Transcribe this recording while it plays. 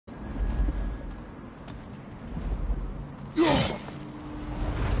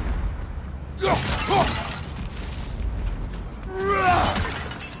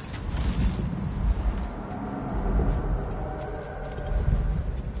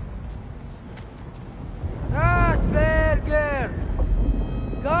Asperger!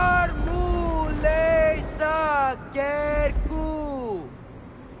 Garmulesa Kerku!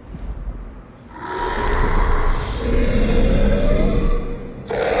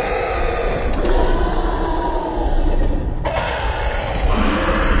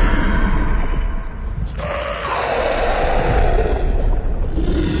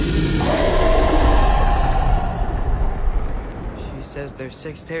 Says there's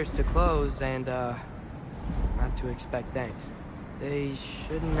 6 stairs to close and, not to expect thanks. They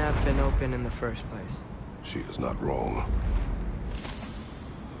shouldn't have been open in the first place. She is not wrong.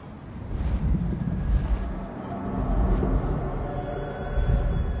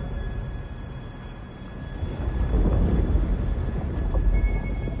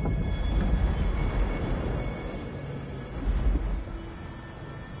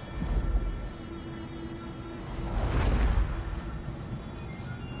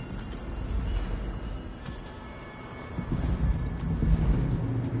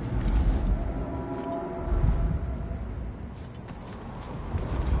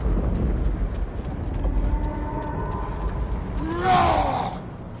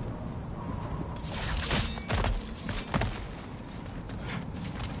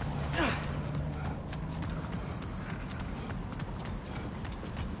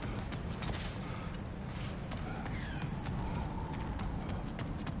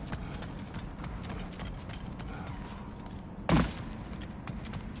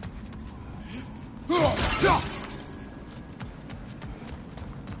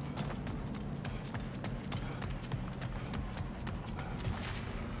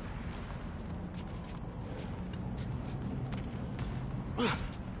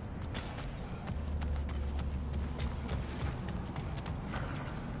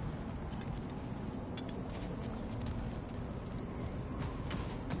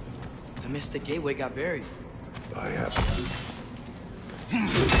 The Mystic Gateway got buried. I have.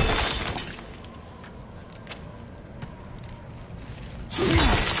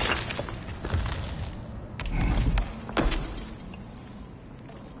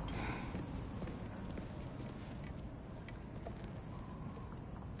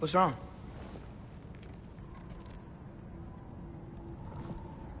 What's wrong?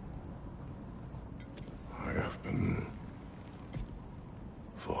 I have been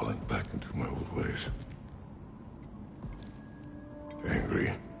falling back into my old ways.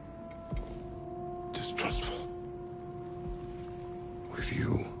 Angry. Distrustful. With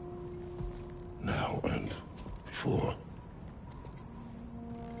you. Now and before.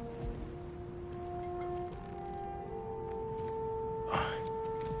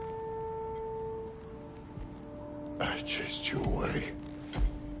 I chased you away.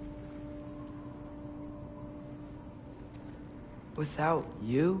 Without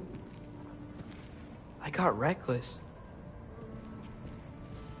you, I got reckless.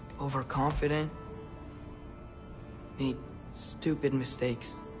 Overconfident. Made stupid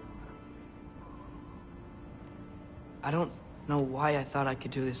mistakes. I don't know why I thought I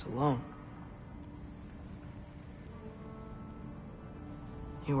could do this alone.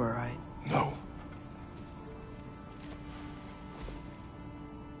 You were right. No.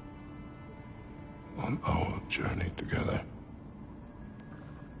 On our journey together,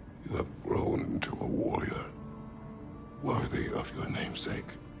 you have grown into a warrior, worthy of your namesake.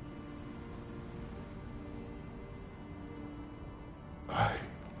 I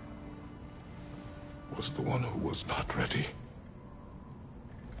was the one who was not ready.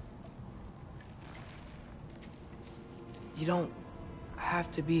 You don't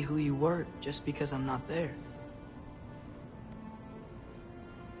have to be who you were just because I'm not there.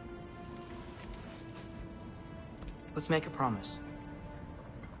 Let's make a promise.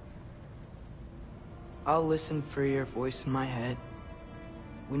 I'll listen for your voice in my head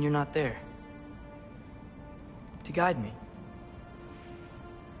when you're not there, to guide me.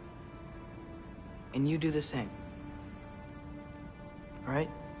 And you do the same. All right?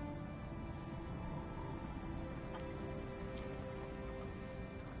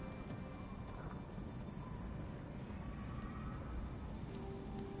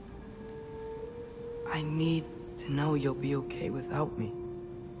 I need to know you'll be okay without me.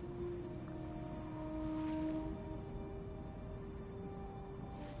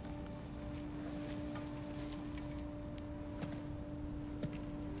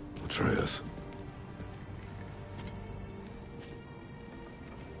 Atreus.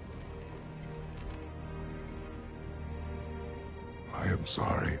 am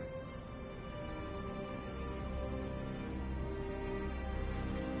sorry.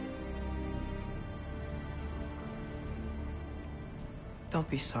 Don't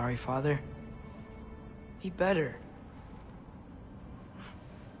be sorry, Father. Be better.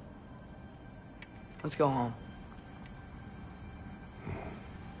 Let's go home.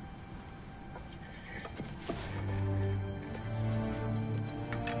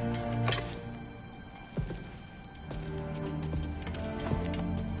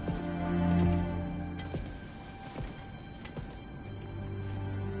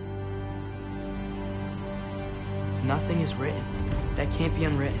 Nothing is written that can't be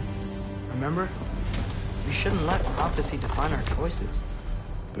unwritten. Remember? We shouldn't let prophecy define our choices.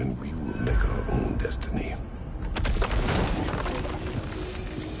 Then we will make our own destiny.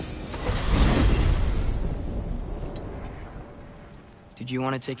 Did you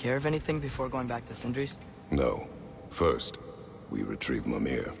want to take care of anything before going back to Sindri's? No. First, we retrieve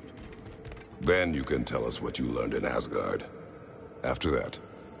Mimir. Then you can tell us what you learned in Asgard. After that,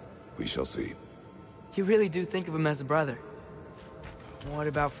 we shall see. You really do think of him as a brother. What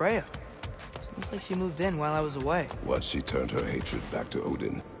about Freya? Seems like she moved in while I was away. Once she turned her hatred back to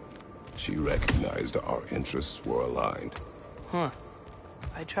Odin, she recognized our interests were aligned. Huh.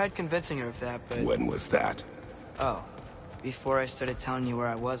 I tried convincing her of that, but... When was that? Oh. Before I started telling you where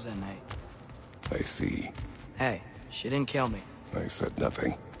I was that night. I see. Hey, she didn't kill me. I said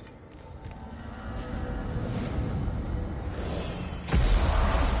nothing.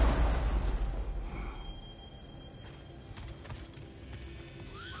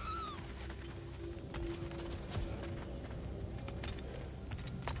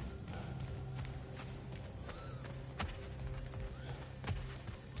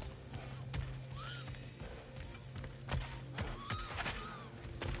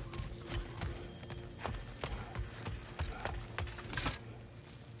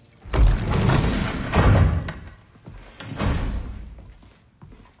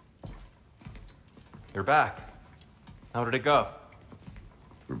 You're back. How did it go?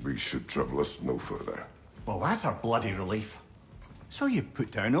 The beast should trouble us no further. Well, that's a bloody relief. So you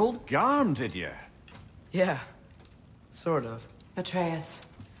put down old Garm, did you? Yeah. Sort of. Atreus,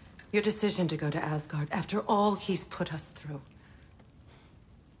 your decision to go to Asgard after all he's put us through.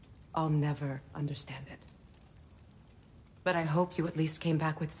 I'll never understand it. But I hope you at least came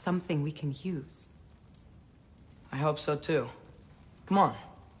back with something we can use. I hope so too. Come on.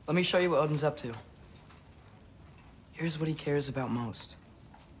 Let me show you what Odin's up to. Here's what he cares about most.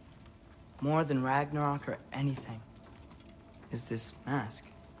 More than Ragnarok or anything. Is this mask.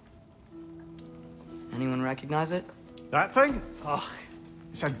 Anyone recognize it? That thing? Ugh,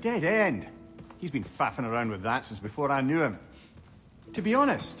 it's a dead end. He's been faffing around with that since before I knew him. To be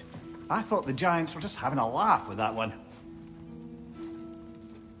honest, I thought the Giants were just having a laugh with that one.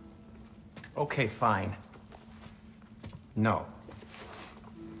 Okay, fine. No.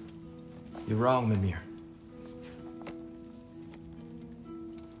 You're wrong, Mimir.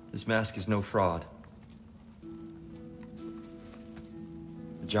 This mask is no fraud.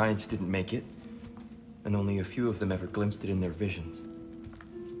 The Giants didn't make it, and only a few of them ever glimpsed it in their visions.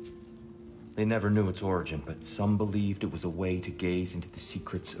 They never knew its origin, but some believed it was a way to gaze into the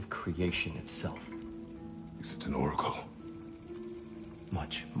secrets of creation itself. Is it an oracle?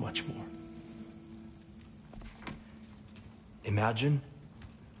 Much, much more. Imagine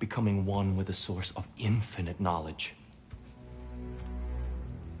becoming one with a source of infinite knowledge.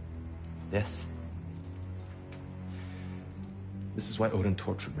 This is why Odin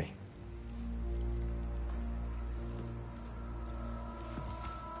tortured me.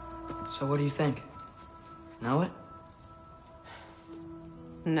 So what do you think? Know it?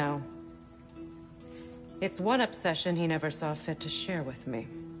 No. It's one obsession he never saw fit to share with me.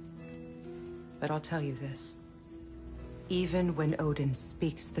 But I'll tell you this. Even when Odin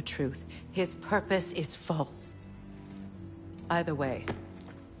speaks the truth, his purpose is false. Either way,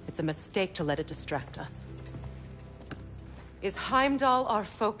 it's a mistake to let it distract us. Is Heimdall our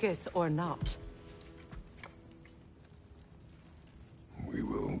focus or not? We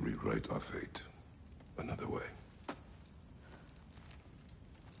will rewrite our fate another way.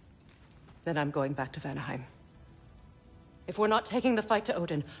 Then I'm going back to Vanaheim. If we're not taking the fight to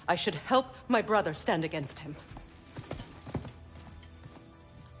Odin, I should help my brother stand against him.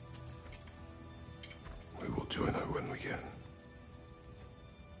 We will join her when we can.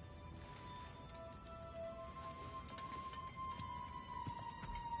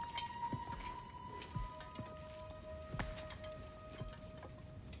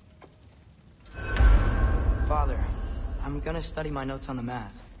 Father, I'm gonna study my notes on the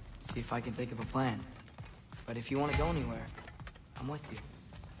mask. See if I can think of a plan. But if you want to go anywhere, I'm with you.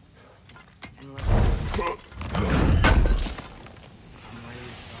 And listen, I'm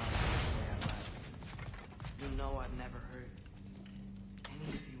really sorry for the way I lied. You know I've never hurt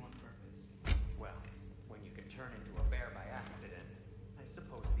any of you on purpose. Well, when you can turn into a bear by accident, I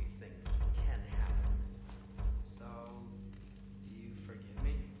suppose these things can happen. So, do you forgive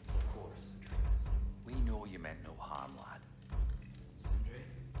me? Of course, Atreus. We know you meant no harm, lad. Sindri?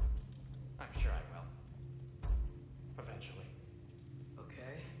 I'm sure I will. Eventually.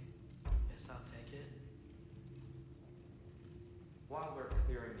 Okay. Guess I'll take it. While we're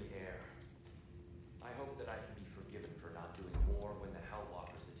clearing the air, I hope that I can be forgiven for not doing more when the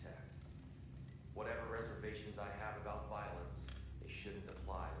Hellwalkers attacked. Whatever reservations I have about violence, they shouldn't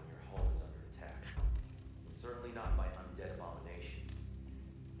apply when your home is under attack. And certainly not by undead abominations.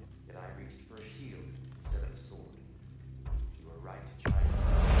 Yet I reached for a shield instead of a sword. You were right to chime in.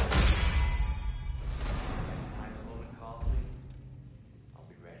 Next time the moment calls me, I'll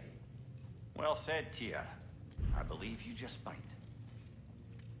be ready. Well said, Tyr. I believe you just might.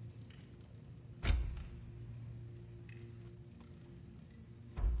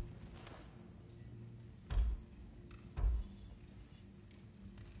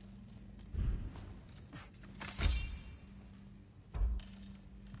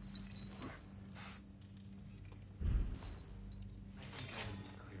 I think I need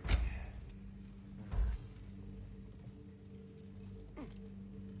to clear my head.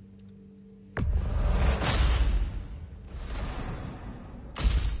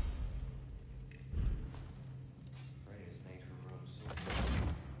 Frey has made her room so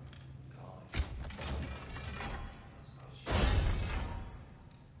calming. Let's go see.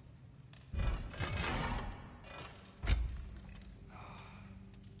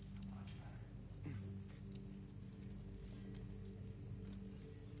 Much better.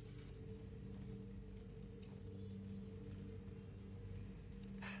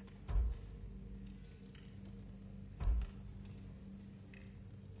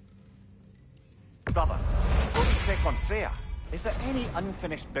 Brother, before we check on Freya, is there any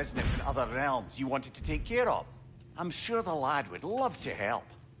unfinished business in other realms you wanted to take care of? I'm sure the lad would love to help.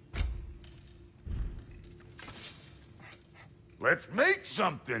 Let's make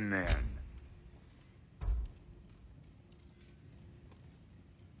something then.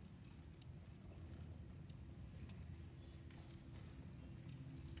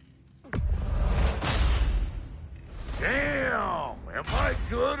 Damn! Am I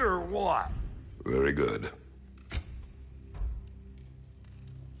good or what? Very good.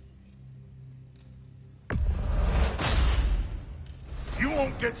 You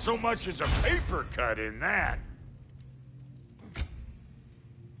won't get so much as a paper cut in that.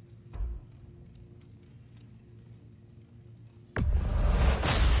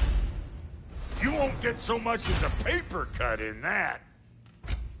 You won't get so much as a paper cut in that.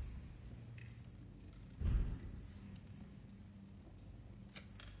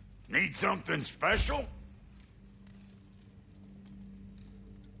 Need something special?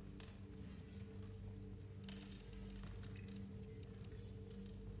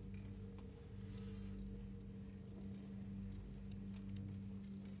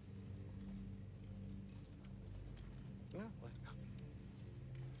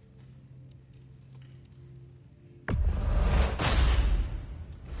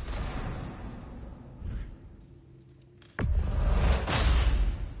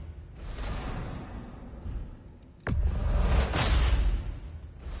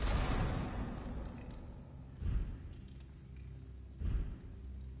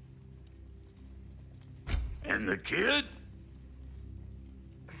 And the kid?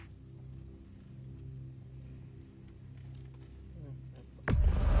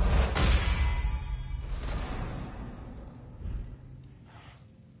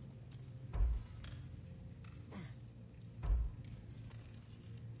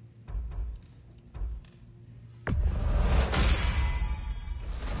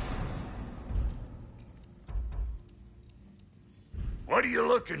 What are you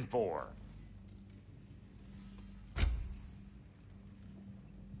looking for?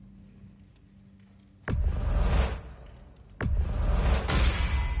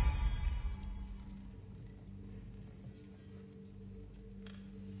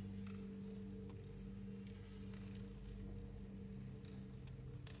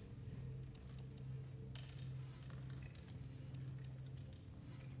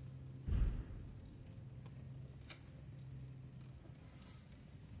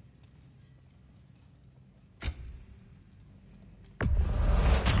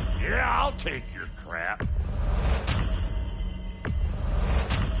 Yeah, I'll take your crap.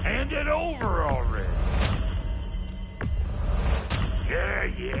 Hand it over already.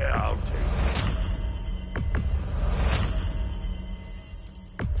 Yeah, I'll take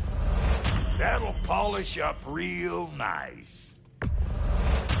it. That'll polish up real nice.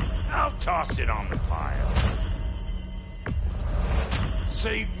 I'll toss it on the pile.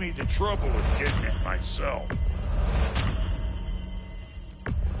 Save me the trouble of getting it myself.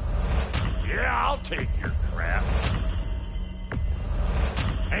 Yeah, I'll take your crap.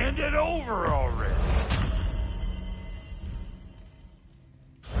 Hand it over already.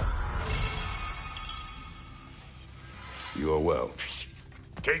 You are well.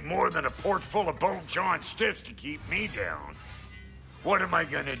 Take more than a port full of bone-chawing stiffs to keep me down. What am I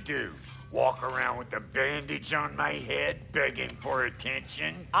gonna do? Walk around with a bandage on my head, begging for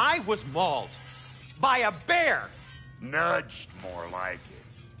attention? I was mauled by a bear. Nudged, more like it.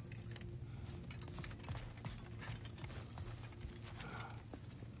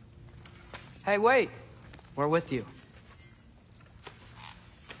 Hey, wait! We're with you.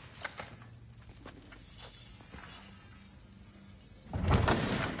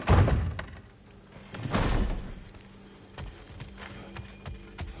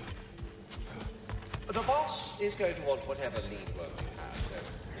 The boss is going to want whatever lead work you have, so,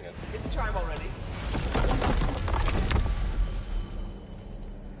 you know, it's time already.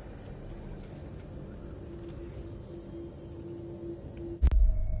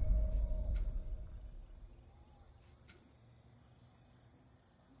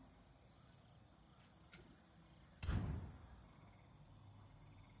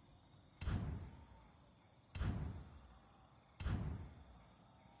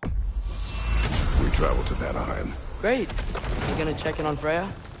 Travel to Vanaheim. Great. You gonna check in on Freya?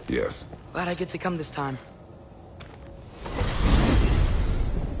 Yes. Glad I get to come this time.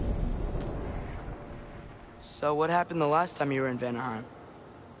 So what happened the last time you were in Vanaheim?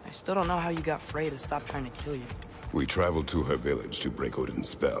 I still don't know how you got Freya to stop trying to kill you. We traveled to her village to break Odin's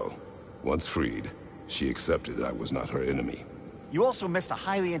spell. Once freed, she accepted that I was not her enemy. You also missed a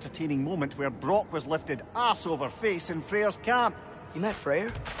highly entertaining moment where Brock was lifted arse over face in Freyr's camp. You met Freyr?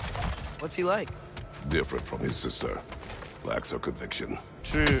 What's he like? Different from his sister. Lacks her conviction.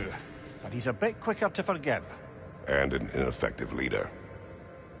 True, but he's a bit quicker to forgive. And an ineffective leader.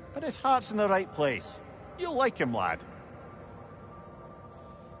 But his heart's in the right place. You'll like him, lad.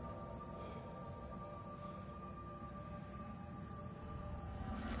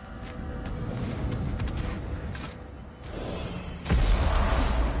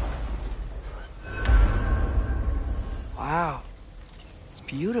 Wow. It's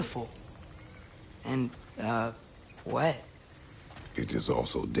beautiful. And, wet. It is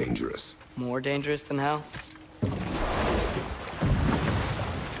also dangerous. More dangerous than hell?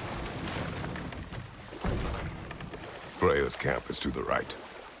 Freya's camp is to the right.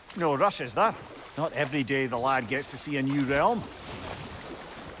 No rush, is there? Not every day the lad gets to see a new realm.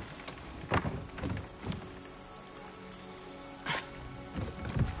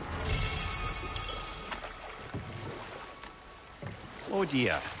 Oh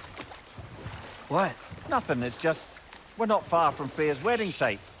dear. What? Nothing, it's just... we're not far from Freya's wedding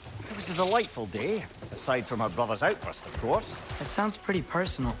site. It was a delightful day, aside from her brother's outburst, of course. That sounds pretty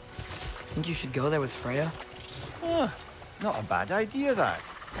personal. Think you should go there with Freya? Not a bad idea, that.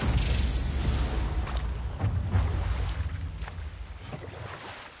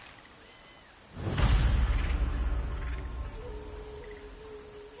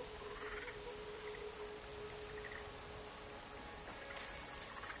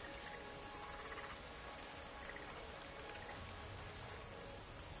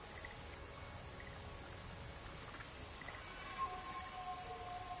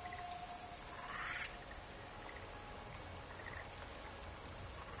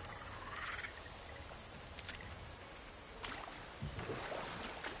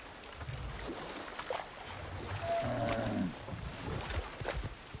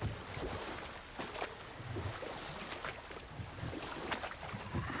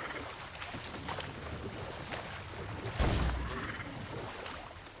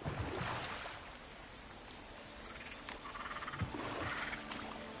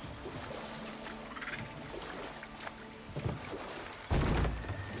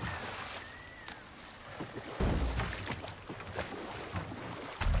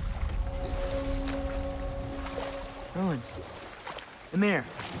 Ruins. Emir,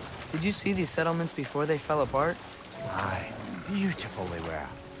 did you see these settlements before they fell apart? Aye, beautiful they were.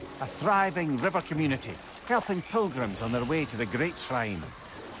 A thriving river community, helping pilgrims on their way to the great shrine.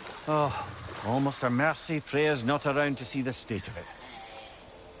 Oh, almost a mercy Freya's not around to see the state of it.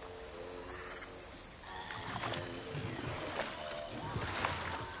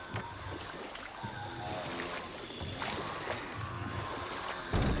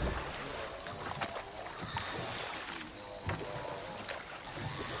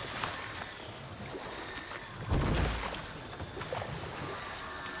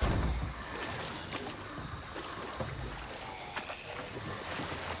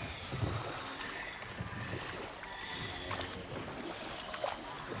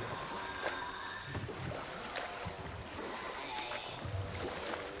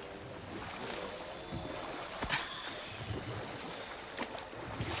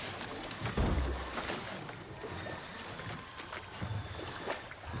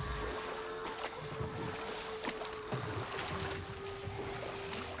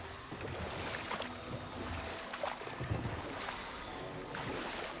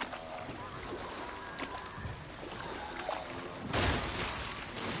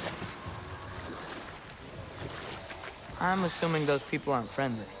 I'm assuming those people aren't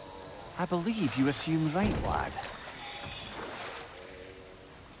friendly. I believe you assume right, lad.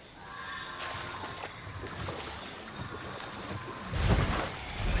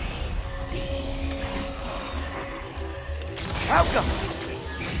 Welcome!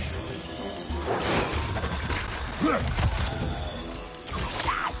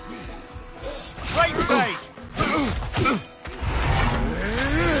 Right side!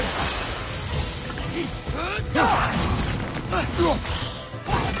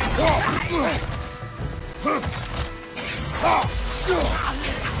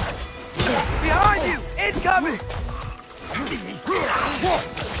 Behind you! Incoming!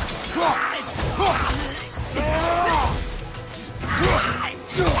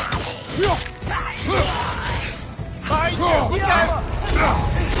 Behind you! Look out!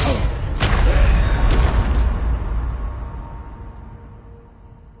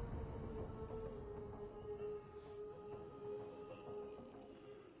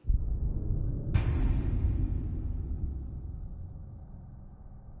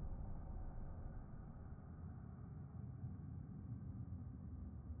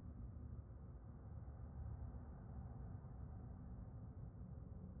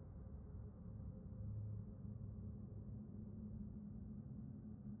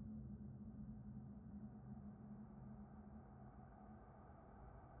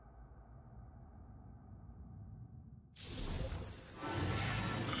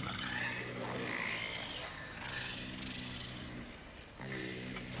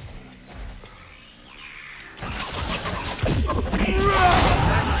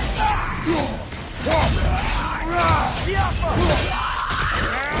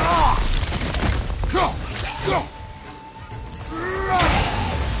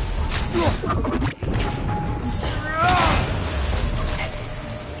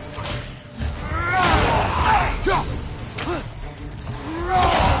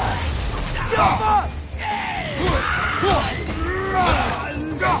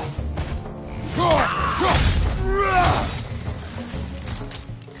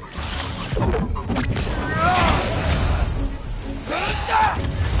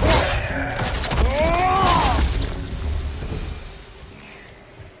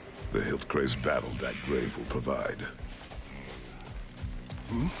 The Hildcrave's battle that grave will provide.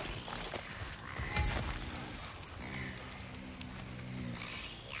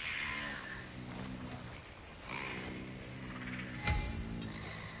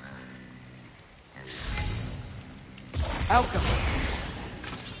 Outcome!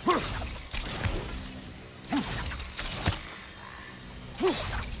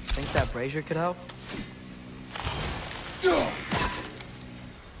 Think that brazier could help?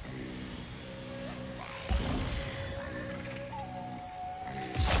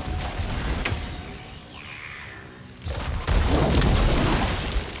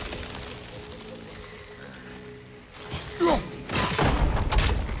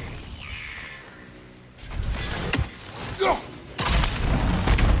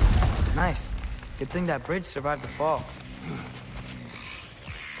 Nice. Good thing that bridge survived the fall.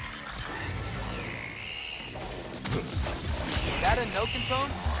 Is that a Noken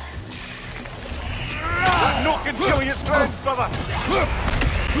phone? No can kill your friends, brother!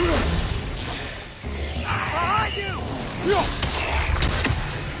 Behind you!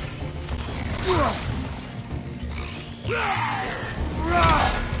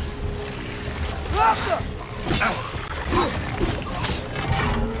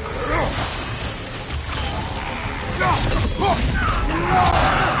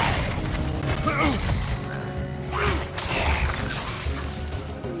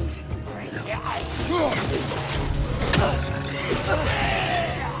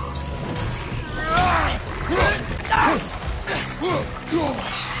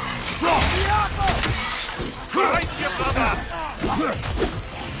 Break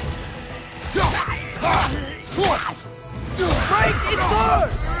its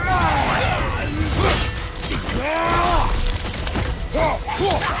doors!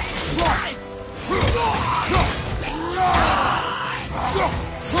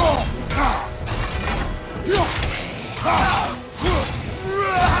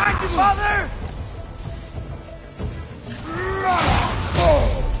 Behind you, Father!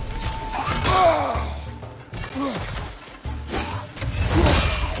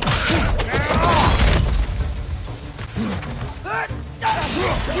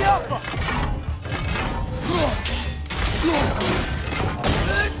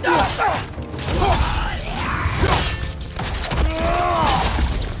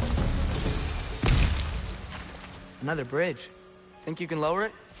 Another bridge. Think you can lower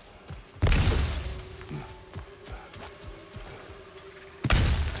it?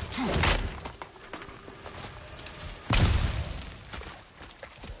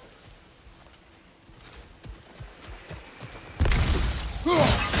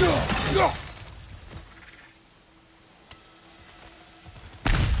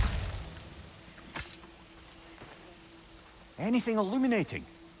 Anything illuminating?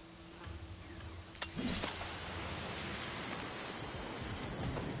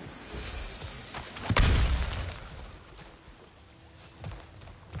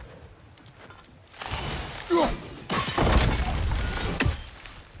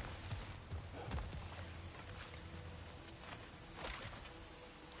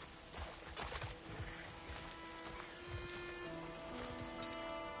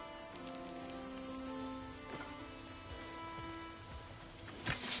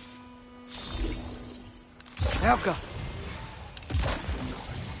 Helka!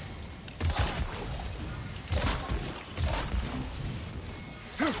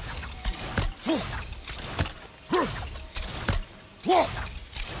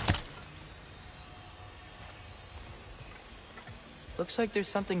 Looks like there's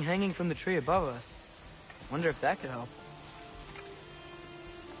something hanging from the tree above us. Wonder if that could help.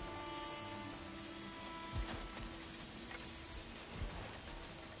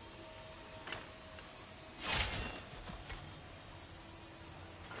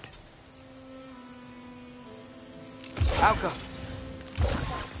 Alka!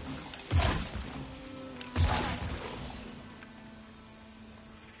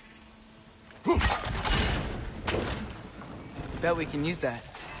 Bet we can use that.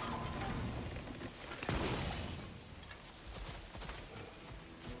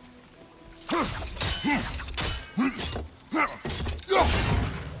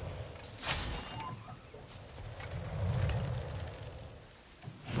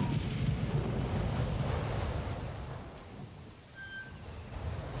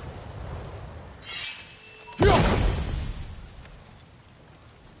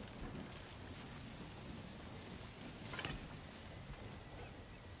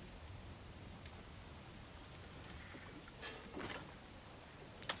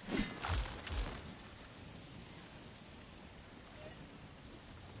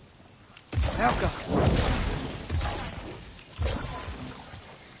 Helka!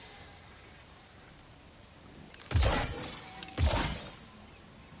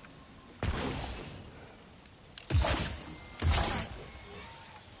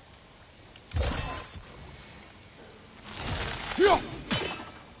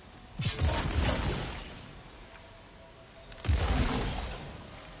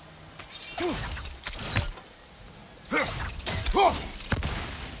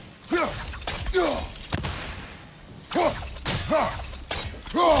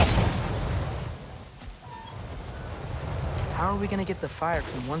 How are we gonna get the fire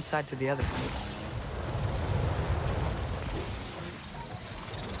from one side to the other?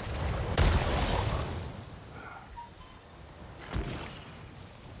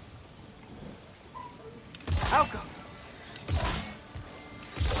 Alka!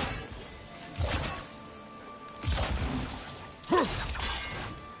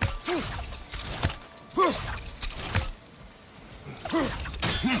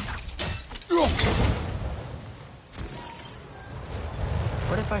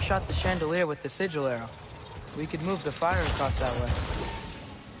 What if I shot the chandelier with the sigil arrow? We could move the fire across that way.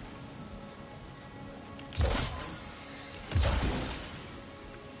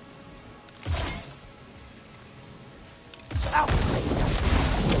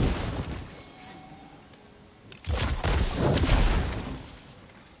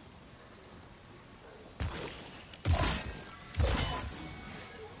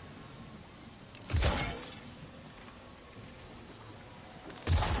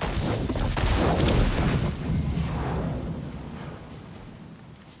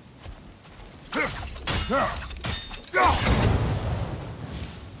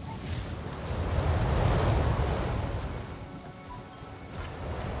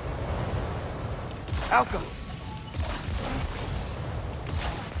 Alka!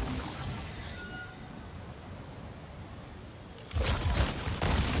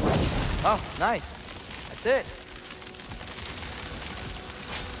 Oh, nice. That's it.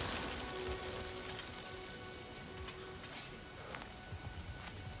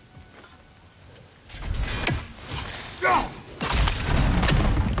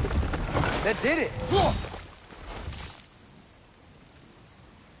 That did it!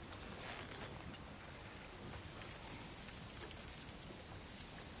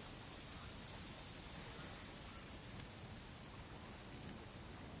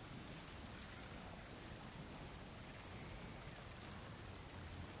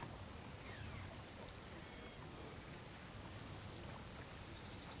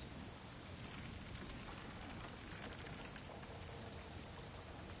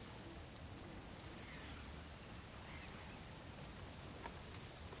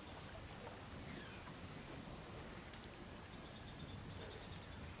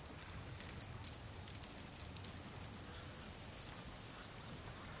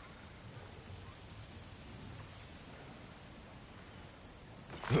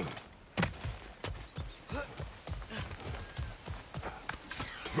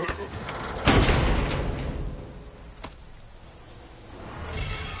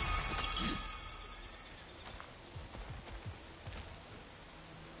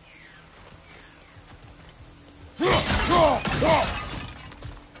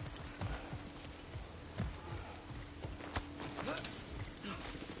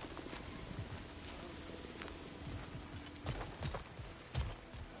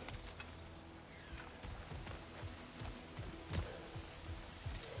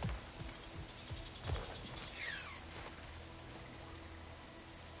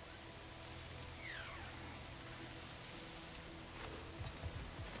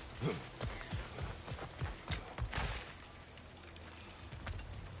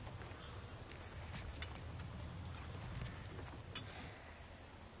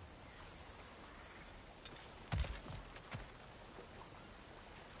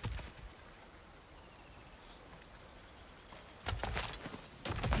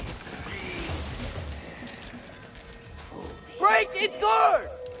 Break its guard!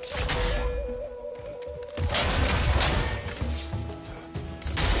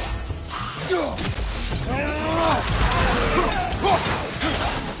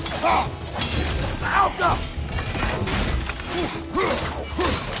 Alpha!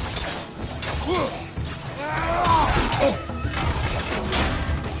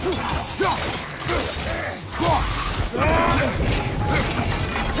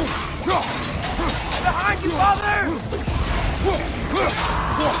 Behind you, father!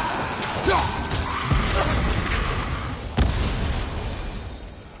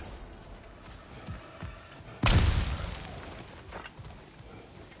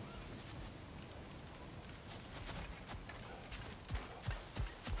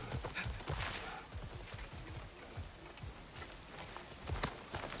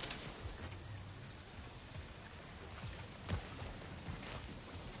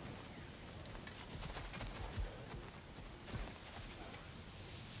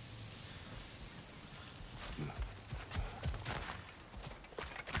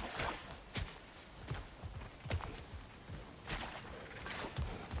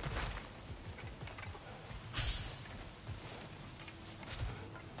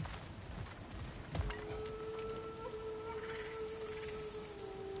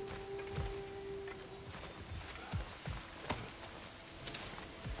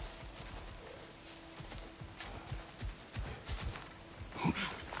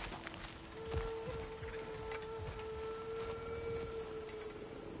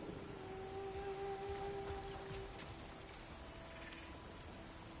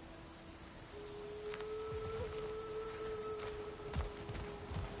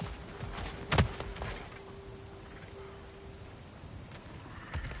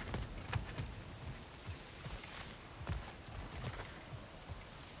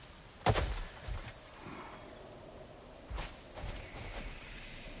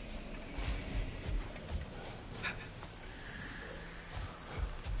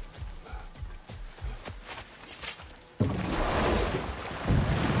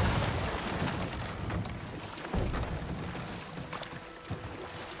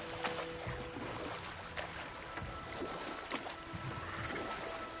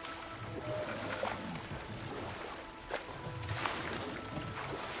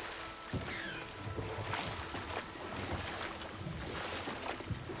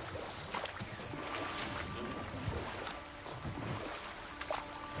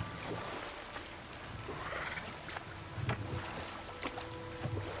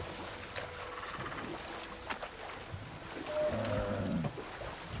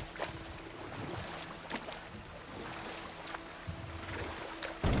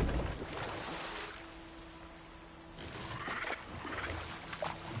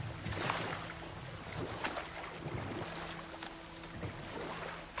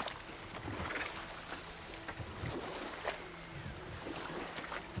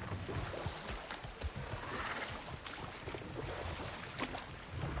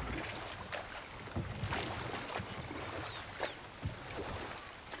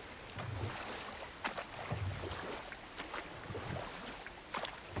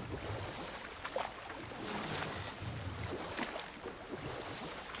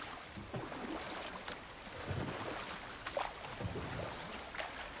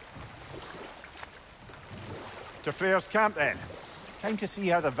 To Freyr's camp, then. Time to see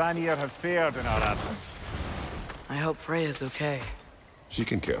how the Vanir have fared in our absence. I hope Freya's okay. She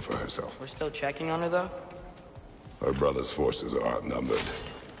can care for herself. We're still checking on her, though? Her brother's forces are outnumbered.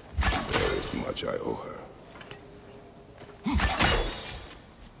 There is much I owe her.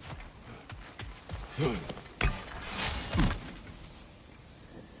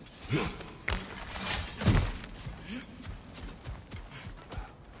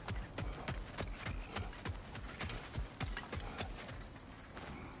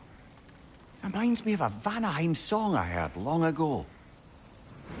 Reminds me of a Vanaheim song I heard long ago.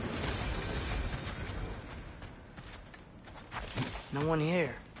 No one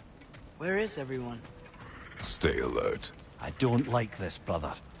here. Where is everyone? Stay alert. I don't like this,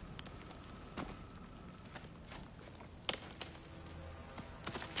 brother.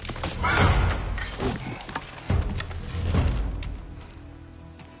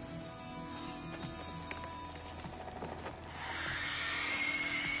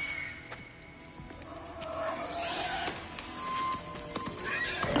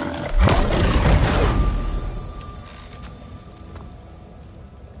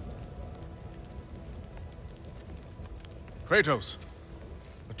 Kratos,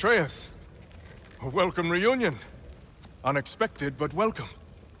 Atreus, a welcome reunion. Unexpected, but welcome.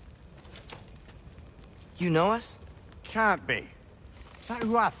 You know us? Can't be. Is that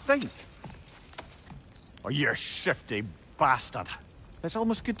who I think? Oh, you shifty bastard. It's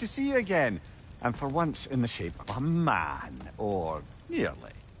almost good to see you again. And for once in the shape of a man, or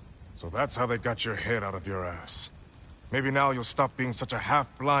nearly. So that's how they got your head out of your ass. Maybe now you'll stop being such a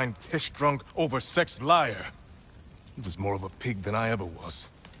half-blind, piss-drunk, oversexed liar. He was more of a pig than I ever was.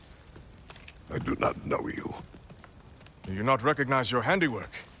 I do not know you. Do you not recognize your handiwork?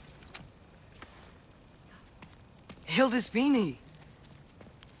 Hildisvini!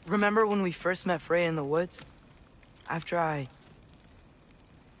 Remember when we first met Freya in the woods? After I...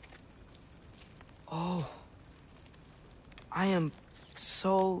 Oh. I am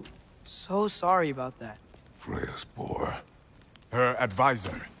so sorry about that. Freya's poor. Her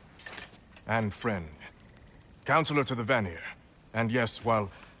advisor. And friend. Counselor to the Vanir. And yes,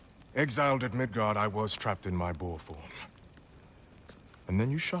 while exiled at Midgard, I was trapped in my boar form. And then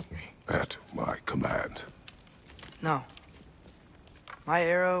you shot me. At my command. No. My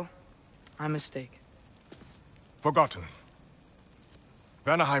arrow, my mistake. Forgotten.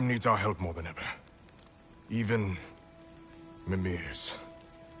 Vanaheim needs our help more than ever. Even Mimir's.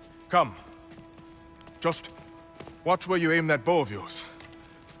 Come. Just watch where you aim that bow of yours.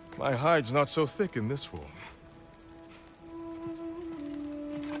 My hide's not so thick in this form.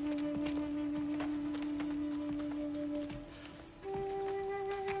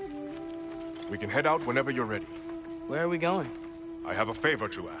 We can head out whenever you're ready. Where are we going? I have a favor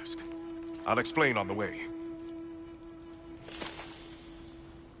to ask. I'll explain on the way.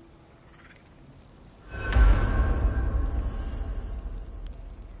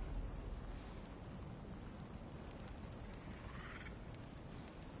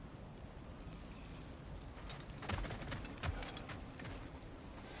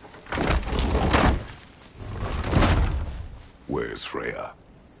 Where's Freya?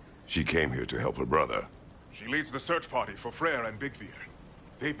 She came here to help her brother. She leads the search party for Freyr and Bigvir.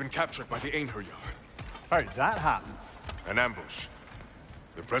 They've been captured by the Einherjar. How'd that happen? An ambush.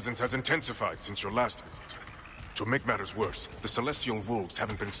 Their presence has intensified since your last visit. To make matters worse, the Celestial Wolves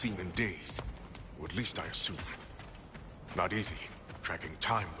haven't been seen in days. Or at least I assume. Not easy, tracking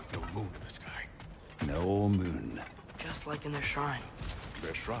time with no moon in the sky. No moon. Just like in their shrine.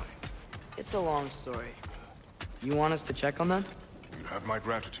 Their shrine. It's a long story. You want us to check on them? You have my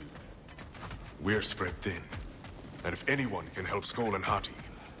gratitude. We're spread thin. And if anyone can help Skoll and Hati,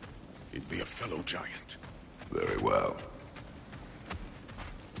 it'd be a fellow giant. Very well.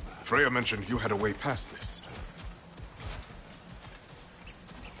 Freya mentioned you had a way past this.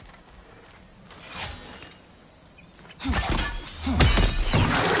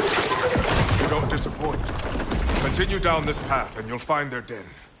 You don't disappoint. Continue down this path and you'll find their den.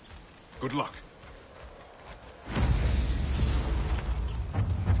 Good luck.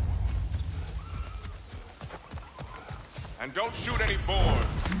 And don't shoot any boars!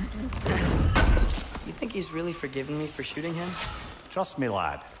 You think he's really forgiven me for shooting him? Trust me,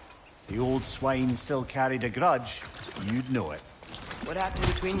 lad. If the old swine still carried a grudge, you'd know it. What happened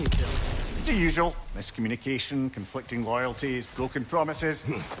between you two? The usual. Miscommunication, conflicting loyalties, broken promises.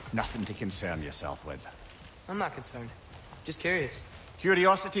 Nothing to concern yourself with. I'm not concerned. Just curious.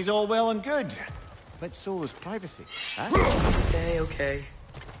 Curiosity's all well and good. But so is privacy. Huh? Okay.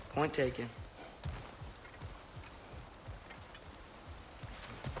 Point taken.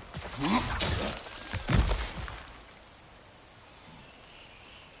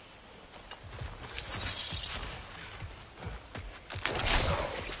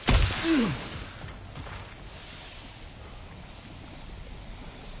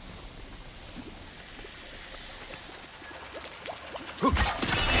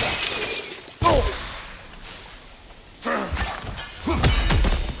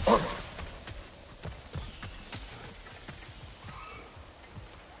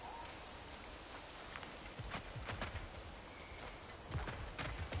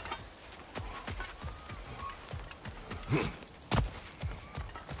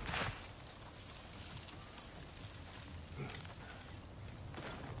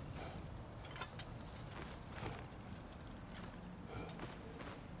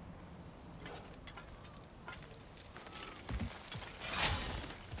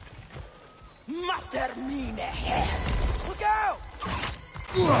 Termine ahead. Look out!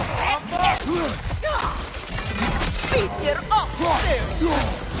 Peter up there!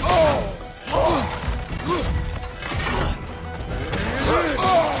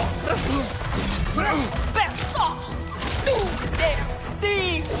 Best off! Do there!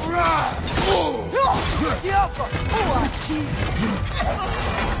 Thing! Yappa!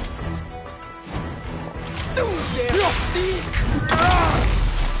 Do there! Thing!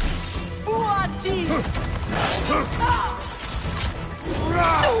 Buati!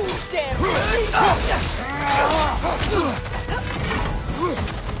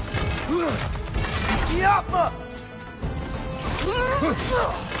 Yappa!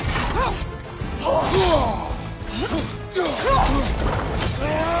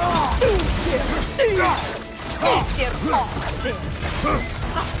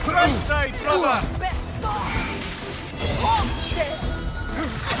 Right side, brother!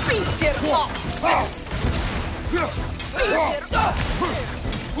 Peter off!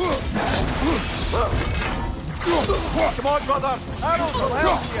 Come on, brother! Arrows will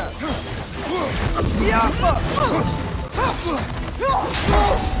help you! Yappa!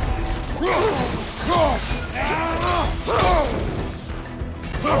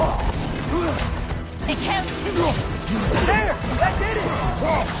 They can't... There! That did it!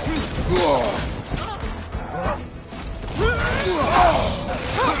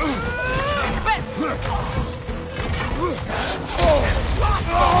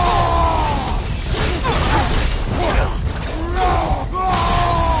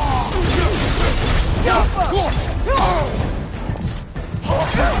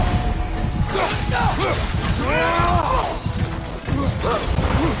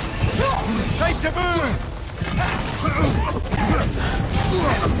 Time to move!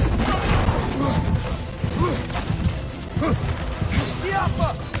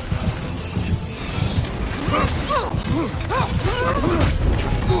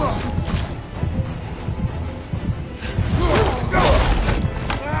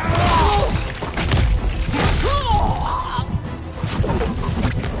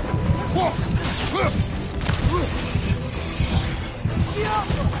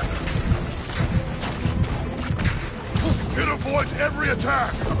 It avoids every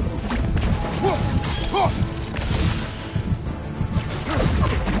attack!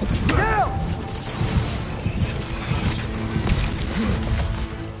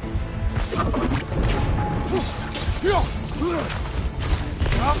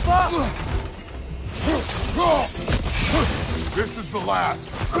 This is the last!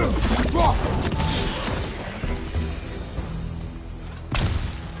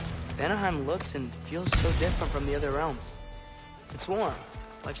 Vanaheim looks and feels so different from the other realms. It's warm,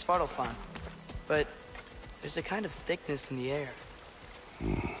 like Svartalfheim, but there's a kind of thickness in the air.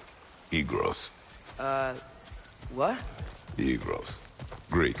 Egros. What? Egros.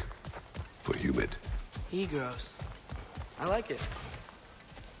 Greek. For humid. Egros. I like it.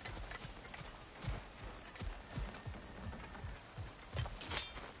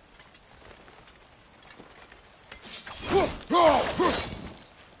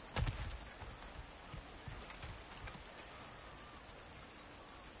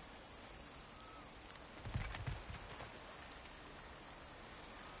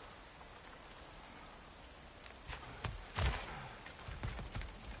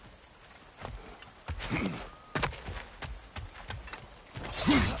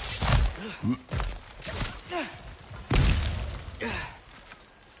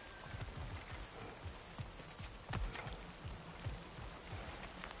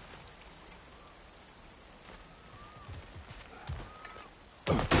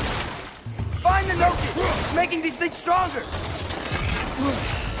 Find the Noki! It's making these things stronger!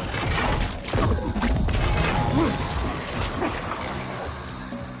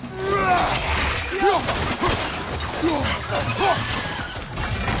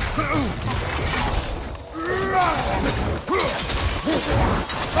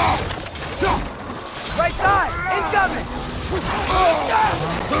 Right side! Incoming!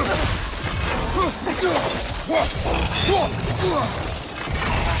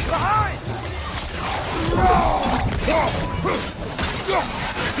 Behind!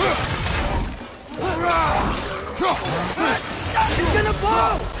 It's gonna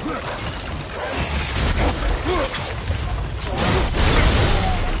blow!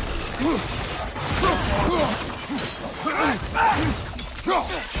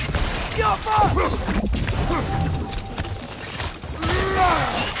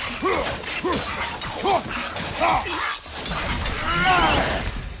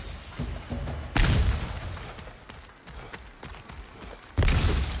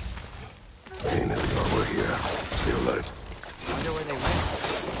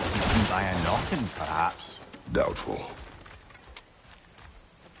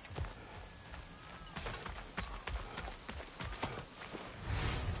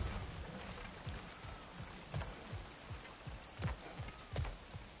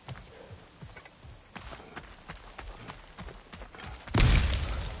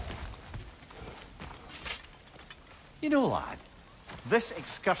 You know, lad, this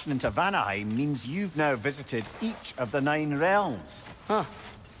excursion into Vanaheim means you've now visited each of the 9 realms. Huh.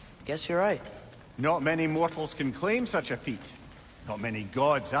 Guess you're right. Not many mortals can claim such a feat. Not many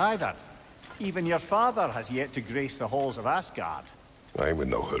gods either. Even your father has yet to grace the halls of Asgard. I'm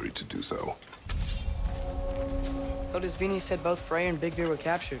in no hurry to do so. Though Svini said both Frey and Big Veer were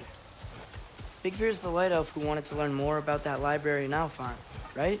captured. Big Veer's the light elf who wanted to learn more about that library in Alfheim,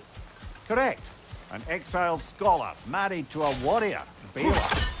 right? Correct. An exiled scholar married to a warrior, Bela.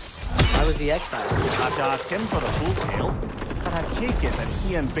 Why was he exiled? You'll have to ask him for the full tale. But I take it that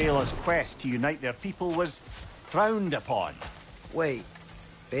he and Bela's quest to unite their people was frowned upon. Wait,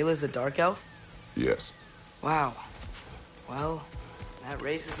 Bela's a dark elf? Yes. Wow. Well, that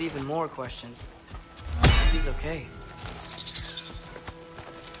raises even more questions. He's okay.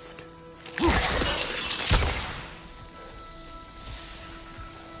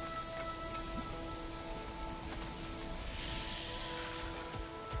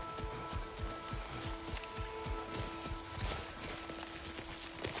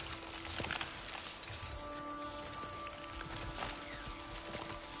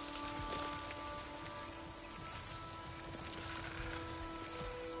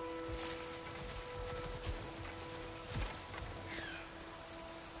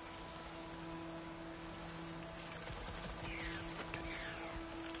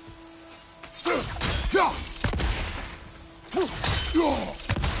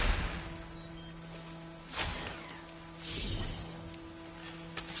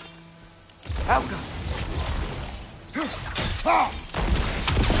 Helga!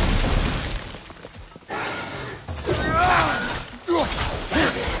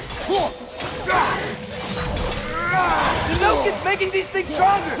 The milk is making these things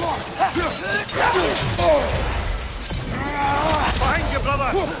stronger! Behind you,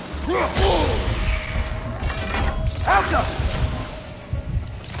 brother! Helga!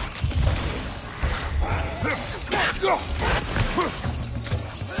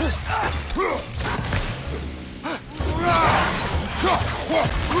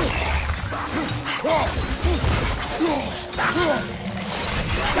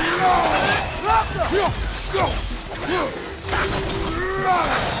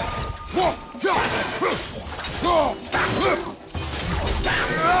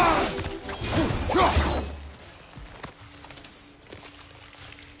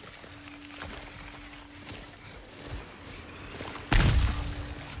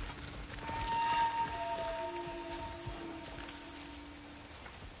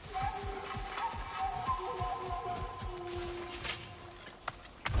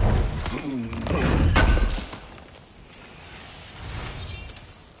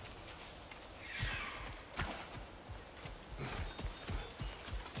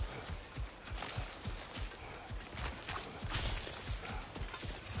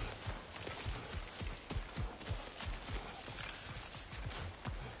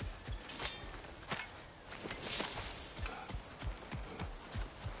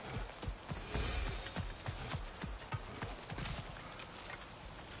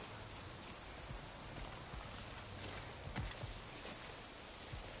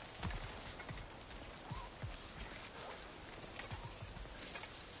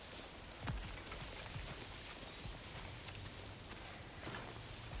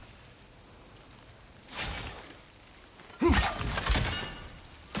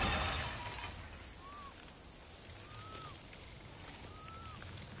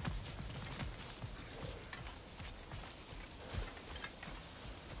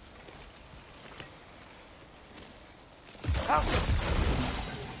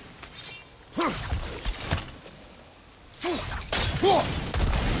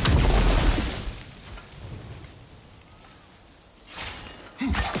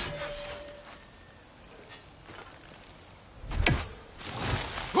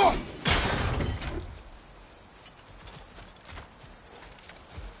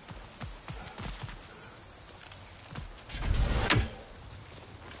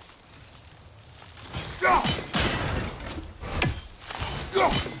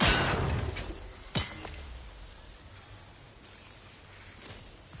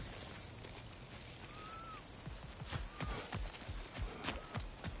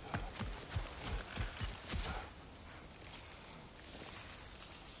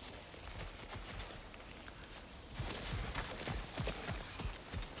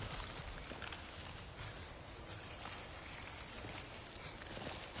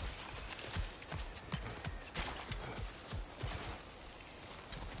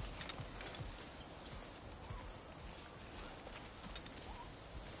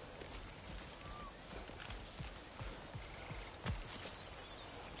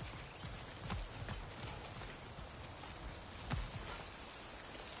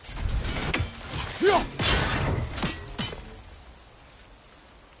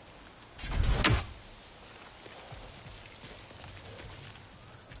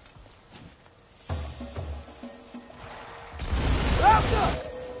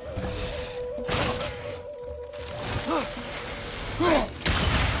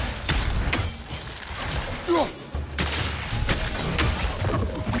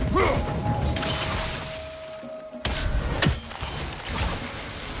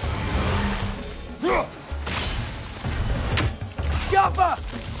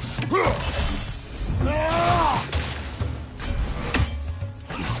 Jaffa!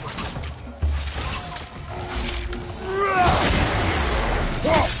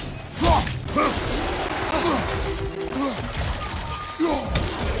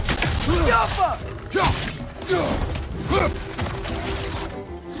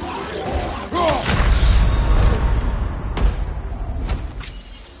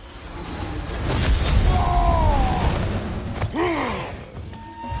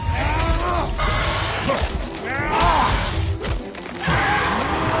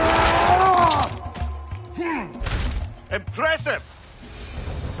 Impressive!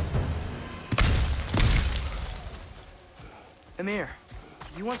 Emir,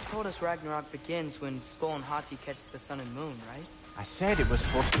 you once told us Ragnarok begins when Skull and Hati catch the sun and moon, right? I said it was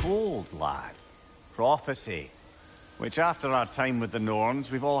foretold, lad. Prophecy. Which after our time with the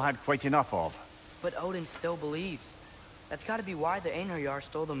Norns, we've all had quite enough of. But Odin still believes. That's gotta be why the Einherjar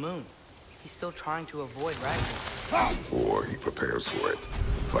stole the moon. He's still trying to avoid Ragnarok. Or he prepares for it.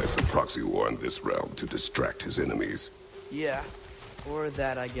 Fights a proxy war in this realm to distract his enemies. Yeah, or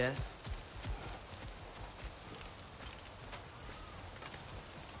that, I guess.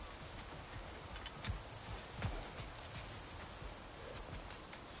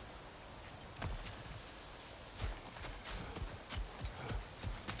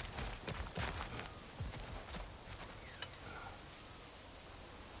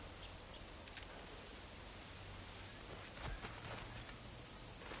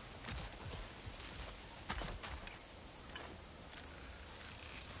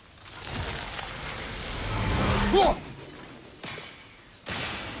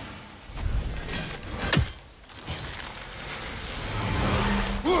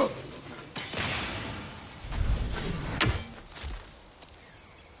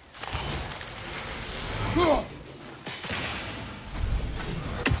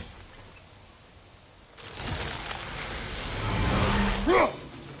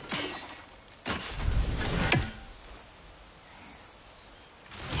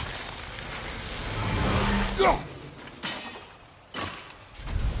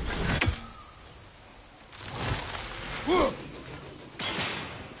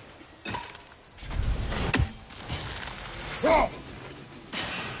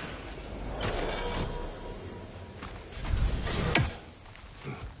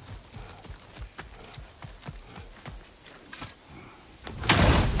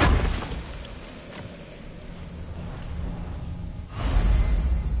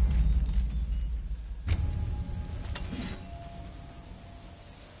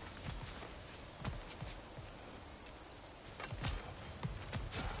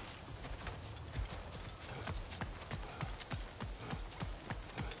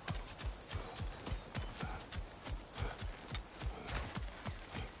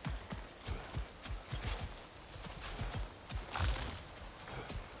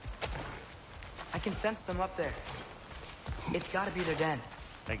 I can sense them up there. It's gotta be their den.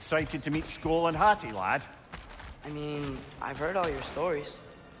 Excited to meet Skull and Hati, lad? I mean, I've heard all your stories.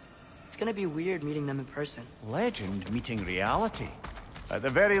 It's gonna be weird meeting them in person. Legend meeting reality. At the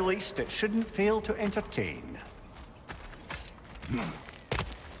very least, it shouldn't fail to entertain.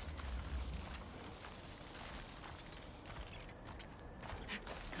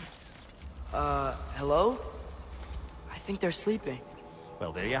 Hello? I think they're sleeping.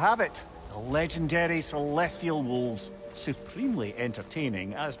 Well, there you have it. The legendary celestial wolves. Supremely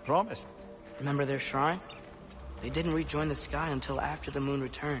entertaining, as promised. Remember their shrine? They didn't rejoin the sky until after the moon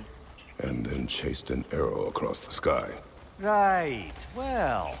returned. And then chased an arrow across the sky. Right.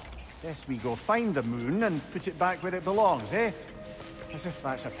 Well, guess we go find the moon and put it back where it belongs, eh? As if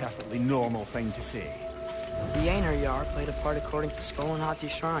that's a perfectly normal thing to say. The Einherjar played a part according to Skull and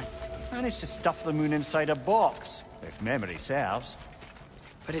Hati's shrine. Managed to stuff the moon inside a box, if memory serves.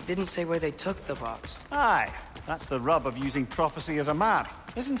 But it didn't say where they took the box. Aye, that's the rub of using prophecy as a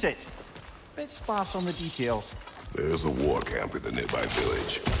map, isn't it? Bit sparse on the details. There's a war camp in the nearby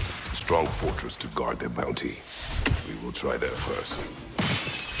village. A strong fortress to guard their bounty. We will try there first.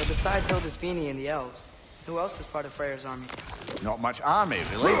 So besides Hildisvini and the elves, who else is part of Freyr's army? Not much army,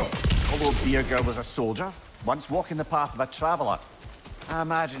 really. Although Birger was a soldier, once walking the path of a traveler. I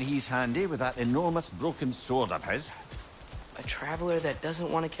imagine he's handy with that enormous broken sword of his. A traveler that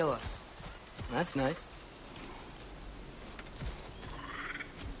doesn't want to kill us. That's nice.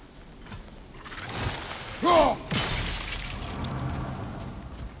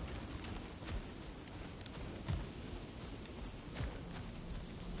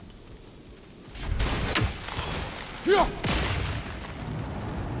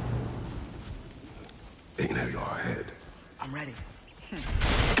 Ain't it your head? I'm ready.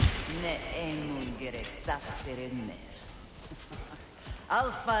 Ne emun gere sapterenner.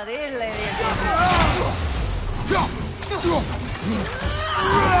 Alfa dille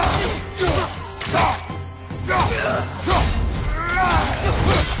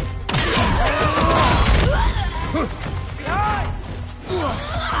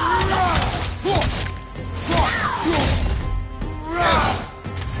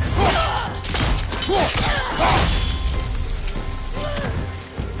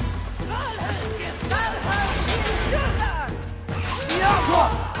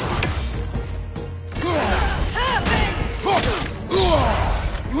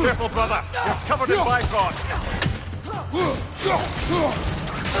Careful, brother! You're covered in Bifrost!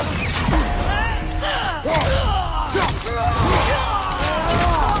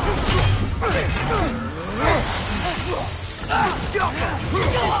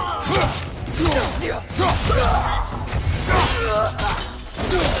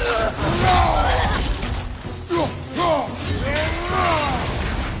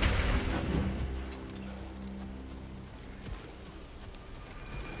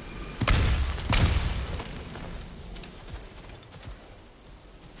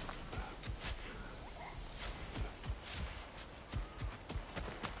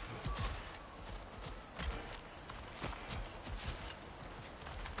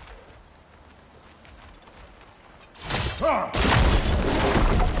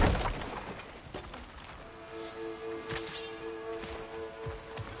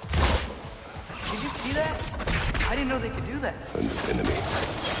 Did you see that? I didn't know they could do that. An enemy.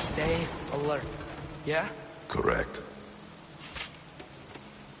 Stay alert. Yeah? Correct.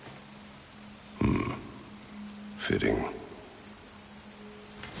 Fitting.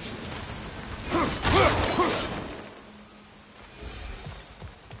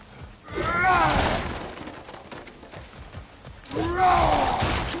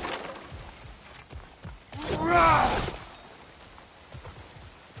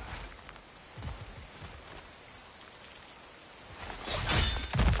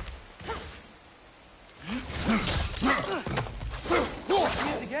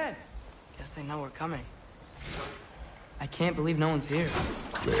 Again. Guess they know we're coming. I can't believe no one's here.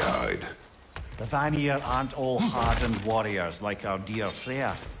 They hide. The Vanir aren't all hardened warriors like our dear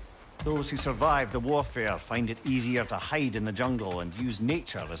Freya. Those who survive the warfare find it easier to hide in the jungle and use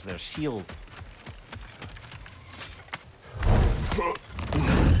nature as their shield.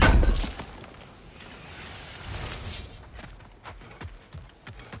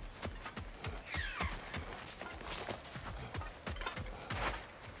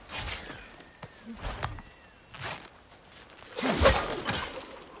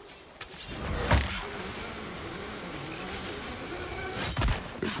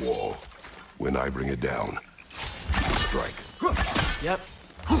 This wall. When I bring it down, strike. Yep.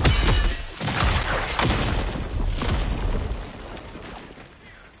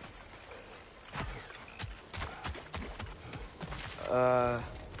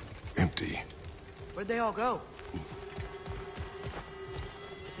 Empty. Where'd they all go?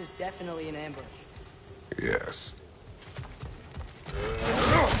 This is definitely an ambush. Yes.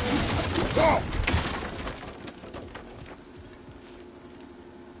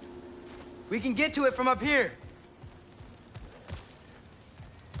 We can get to it from up here.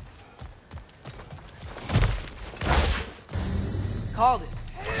 Called it.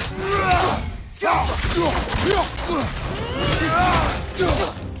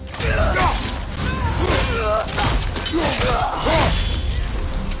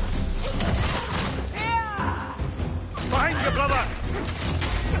 Behind you, brother!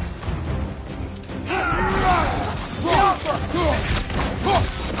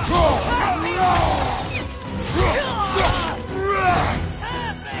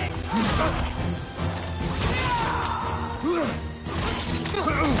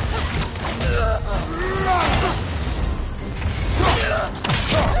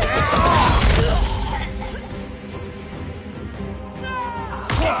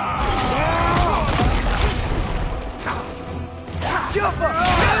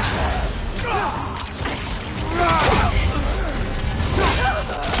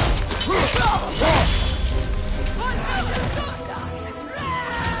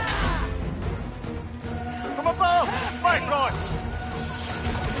 From above! Bifrost!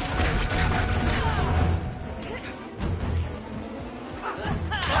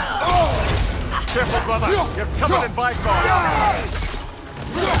 Careful, brother! You're covered in Bifrost!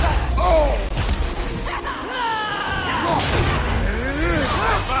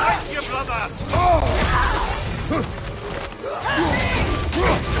 Behind you, brother!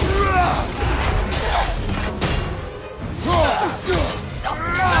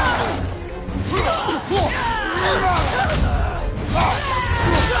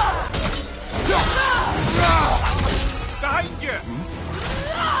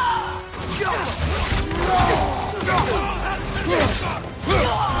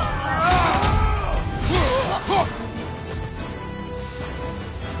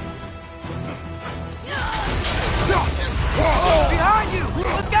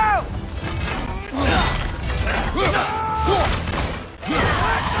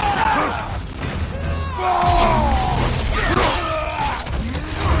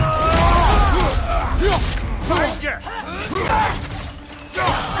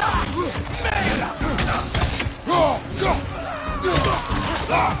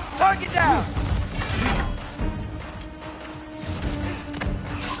 Target down!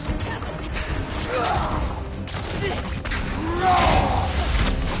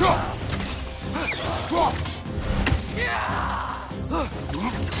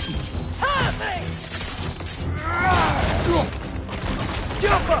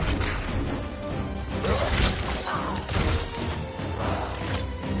 Jump up!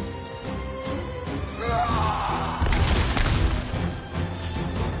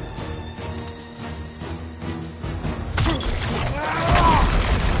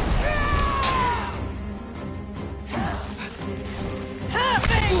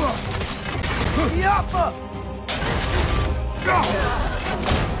 Yappa!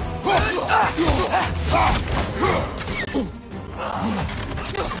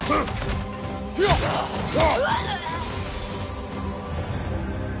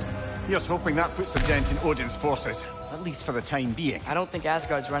 Here's hoping that puts a dent in Odin's forces, at least for the time being. I don't think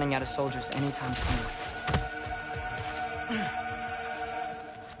Asgard's running out of soldiers anytime soon.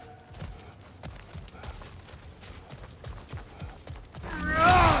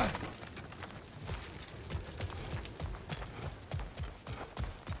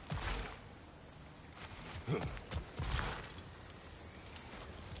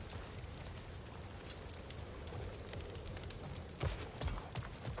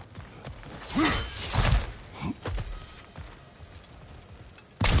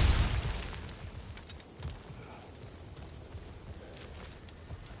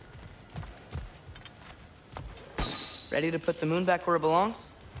 Ready to put the moon back where it belongs?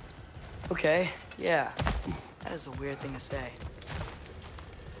 Okay, yeah. That is a weird thing to say.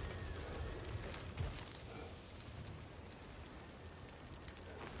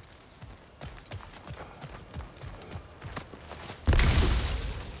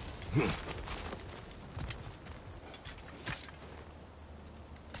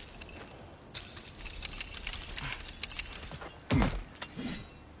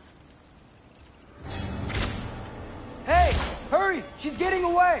 Hey! Hurry! She's getting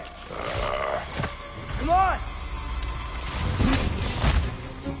away! Come on!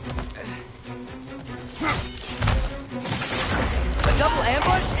 A double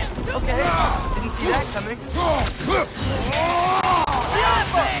ambush? Okay. Didn't see that coming.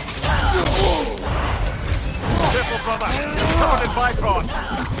 Careful, brother! You're covered in Bifrost!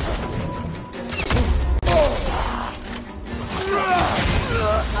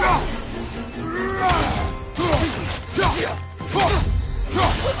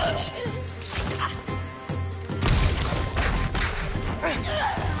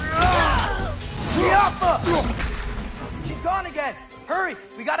 She's gone again! Hurry!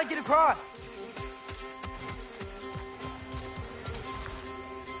 We gotta get across!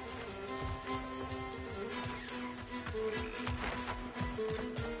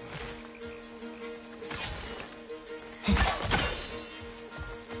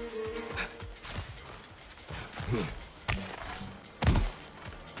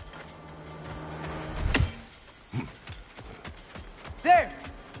 There!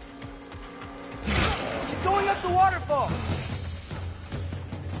 She's going up the waterfall!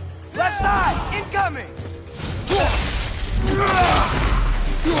 Left side! Incoming!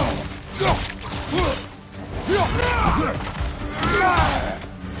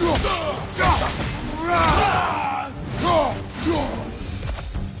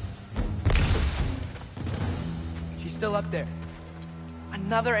 She's still up there.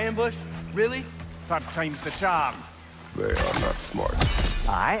 Another ambush? Really? Third time's the charm. They are not smart.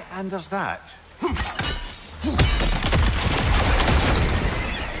 Aye, and there's that.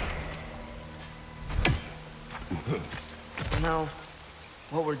 You know,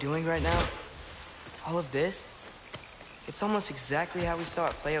 what we're doing right now, all of this, it's almost exactly how we saw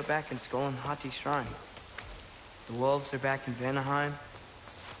it play out back in Skull and Hati's shrine. The wolves are back in Vanaheim.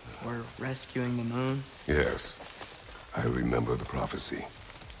 We're rescuing the moon. Yes. I remember the prophecy.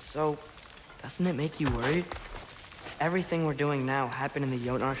 So, doesn't it make you worried? Everything we're doing now happened in the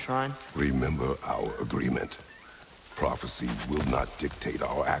Jotnar shrine. Remember our agreement. Prophecy will not dictate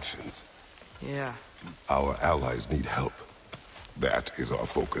our actions. Yeah. Our allies need help. That is our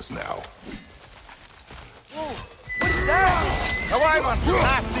focus now. Whoa! What is that? The wyvern!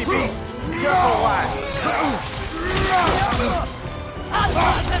 Nasty beast! Careful, lad!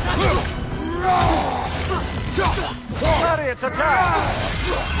 Chariots attack!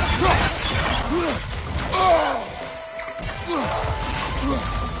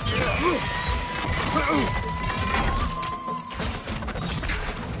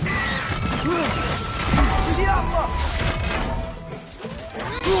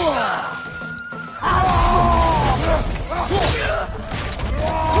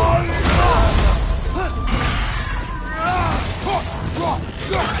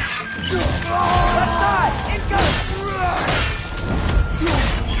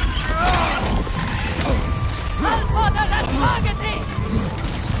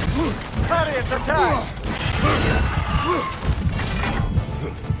 Chariots attack!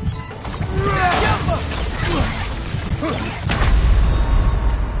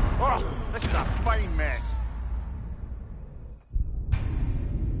 Oh, this is a fine mess.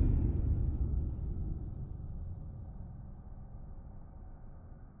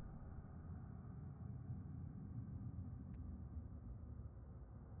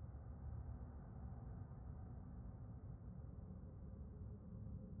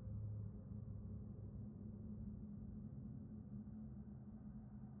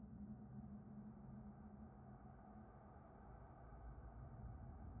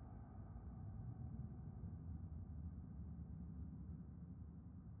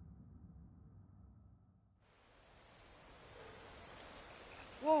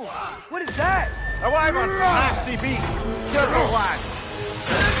 Whoa! What is that? A wyvern! Nasty beast! Careful, lad!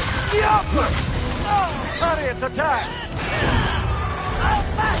 Chariots attack!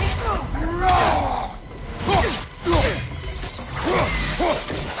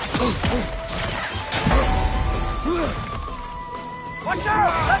 Watch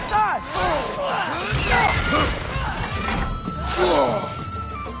out! Left side!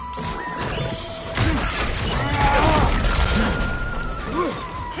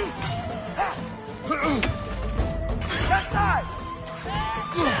 Left side!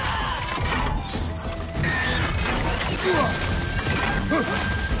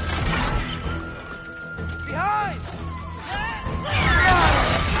 Behind!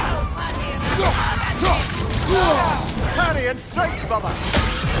 Parry and strike, brother!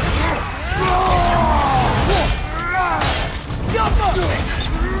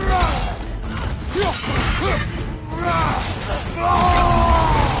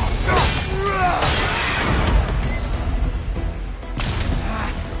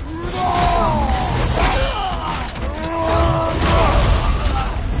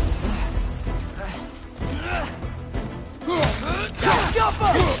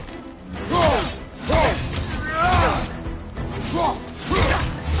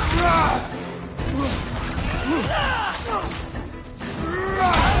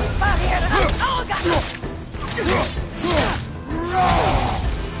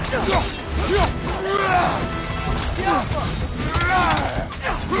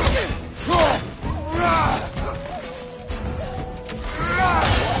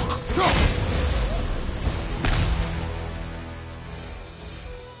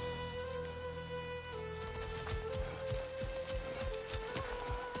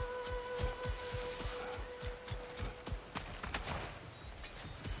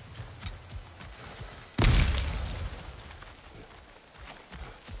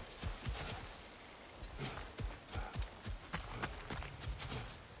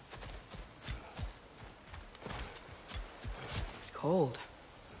 Cold.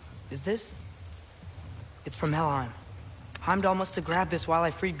 Is this? It's from Helheim. Heimdall must have grabbed this while I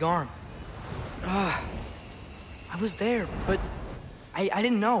freed Garm. I was there, but I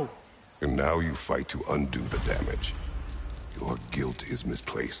didn't know. And now you fight to undo the damage. Your guilt is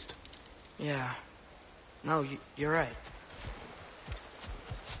misplaced. Yeah. No, you're right.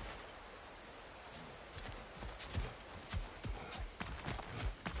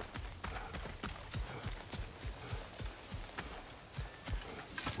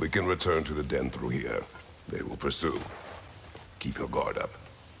 We can return to the den through here. They will pursue. Keep your guard up.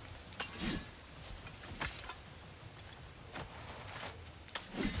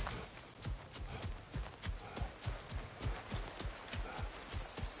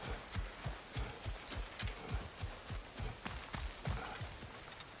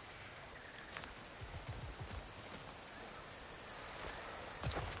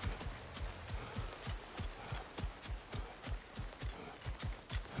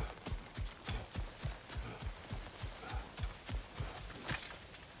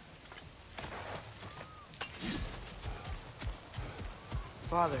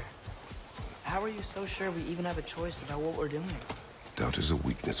 Father, how are you so sure we even have a choice about what we're doing? Doubt is a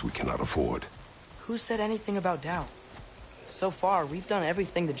weakness we cannot afford. Who said anything about doubt? So far, we've done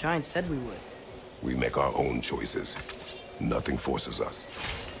everything the Giants said we would. We make our own choices. Nothing forces us.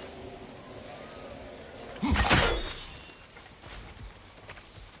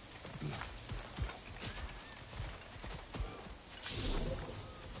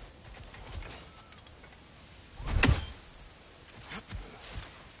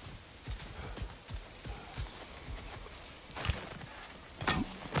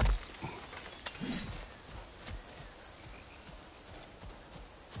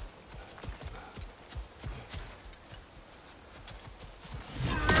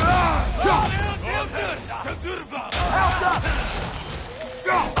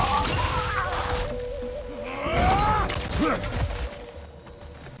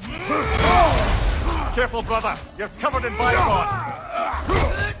 careful, brother! You're covered in bygone!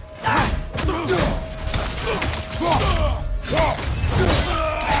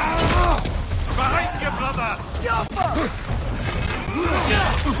 Behind you, brother!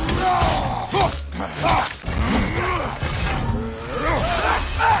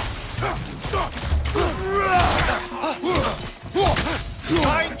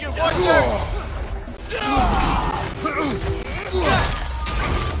 Behind you, watch out!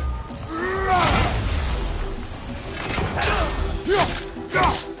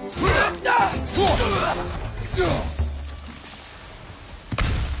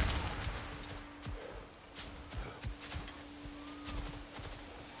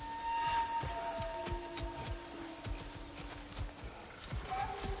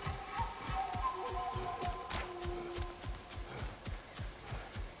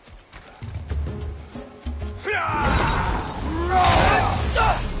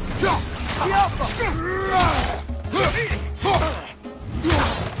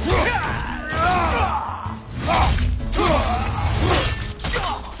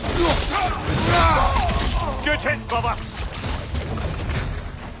 Good hit, brother!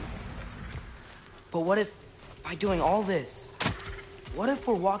 But what if, by doing all this, what if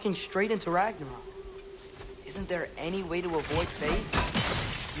we're walking straight into Ragnarok? Isn't there any way to avoid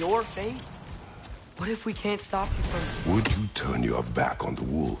fate? Your fate? What if we can't stop you from... Would you turn your back on the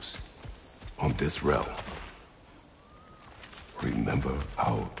wolves? On this realm? Remember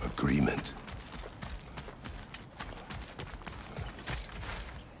our agreement.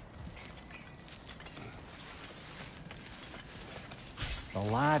 The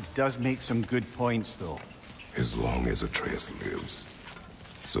lad does make some good points, though. As long as Atreus lives,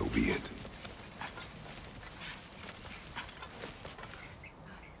 so be it.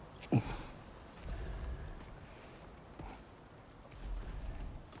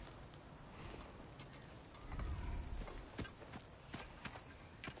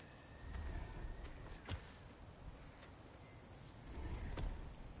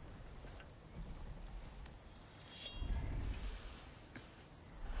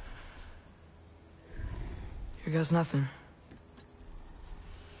 Here goes nothing.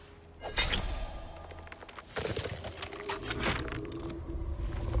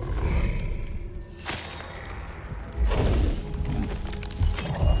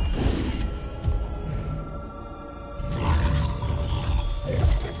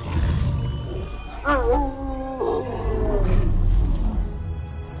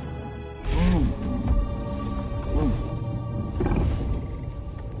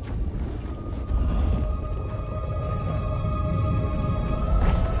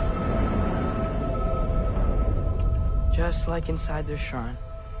 Just like inside their shrine.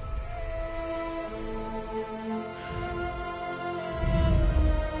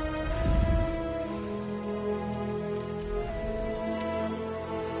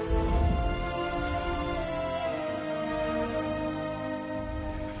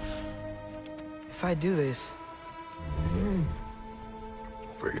 If I do this...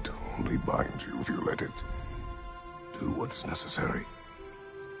 Fate only binds you if you let it. Do what is necessary.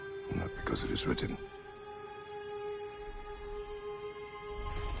 Not because it is written.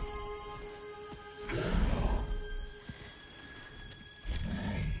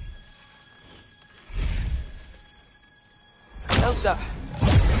 Elsa!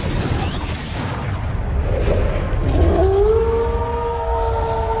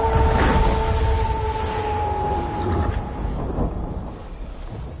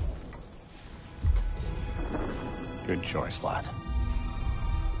 Good choice, lad.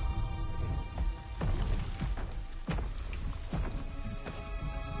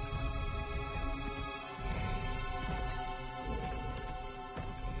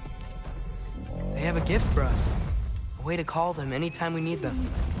 They have a gift for us. A way to call them anytime we need them.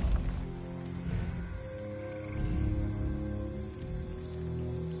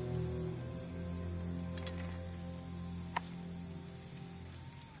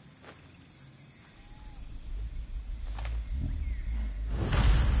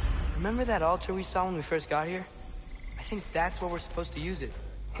 Remember that altar we saw when we first got here? I think that's where we're supposed to use it.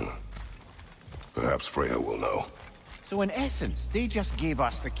 Perhaps Freya will know. So in essence, they just gave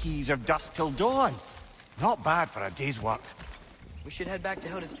us the keys of dusk till dawn. Not bad for a day's work. We should head back to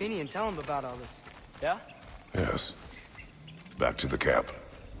Hildesfinia and tell him about all this. Yeah? Yes. Back to the camp.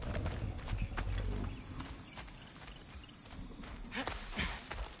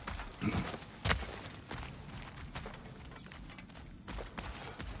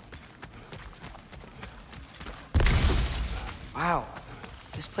 Wow.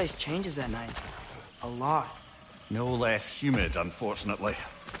 This place changes at night. A lot. No less humid, unfortunately.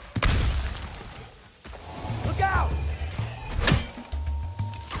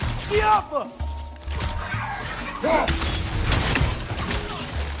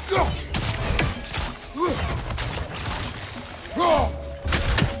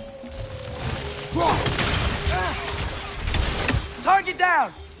 Target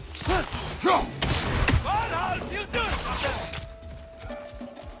down!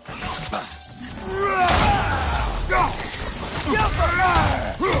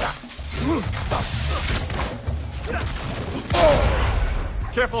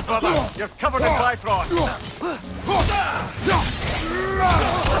 Careful, brother! You're covered in Bifrost!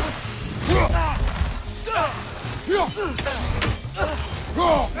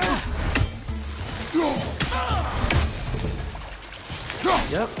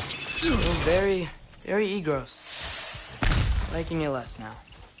 Yep. You're very, very egros. Liking you less now.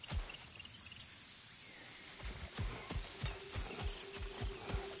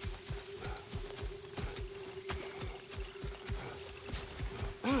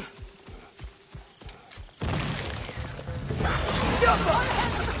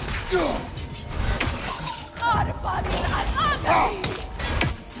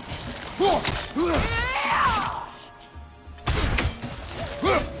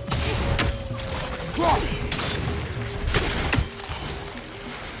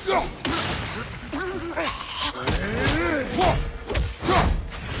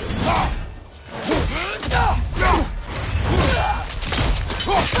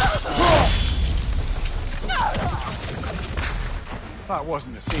 That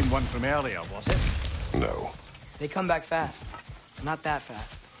wasn't the same one from earlier, was it? No. They come back fast. Not that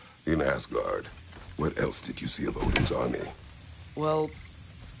fast. In Asgard, what else did you see of Odin's army? Well,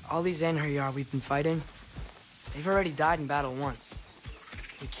 all these Einherjar we've been fighting, they've already died in battle once.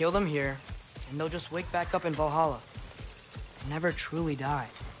 We kill them here, and they'll just wake back up in Valhalla. They never truly die.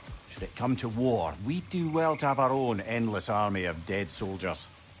 Should it come to war, we'd do well to have our own endless army of dead soldiers.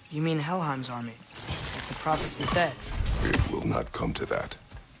 You mean Helheim's army? Like the prophecy said. It will not come to that.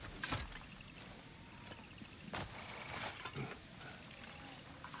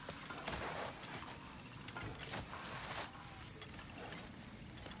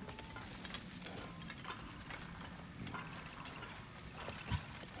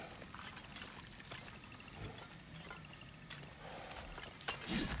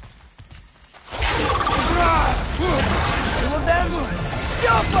 Two of them?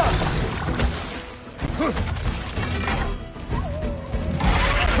 Yoppa!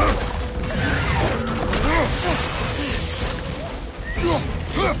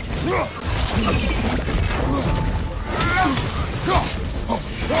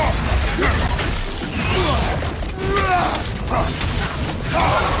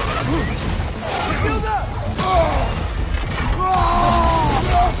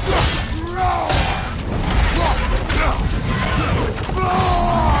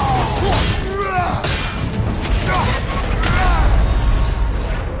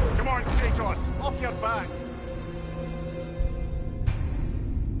 Come on, Kratos! Off your back!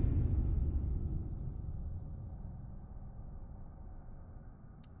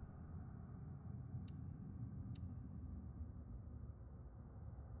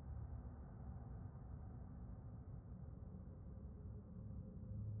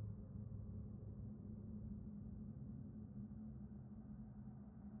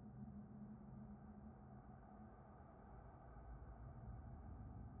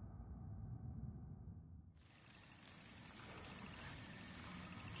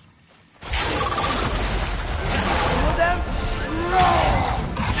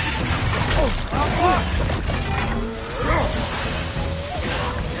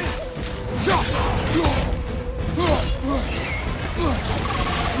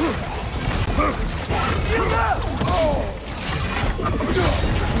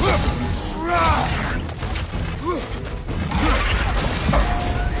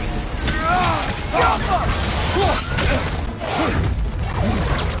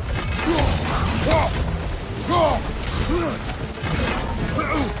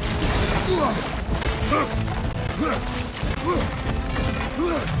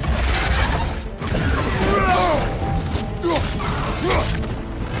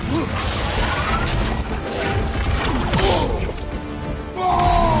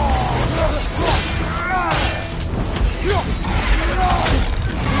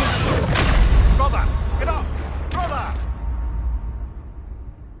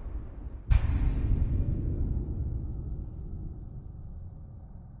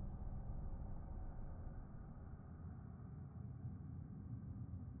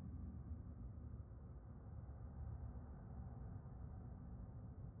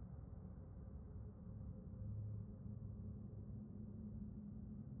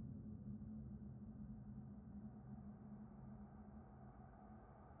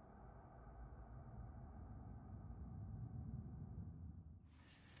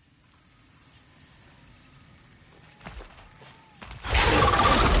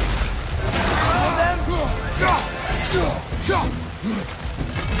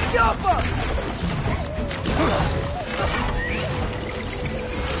 Shield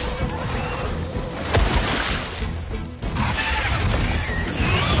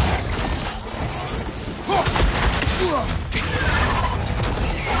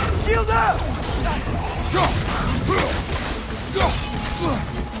up!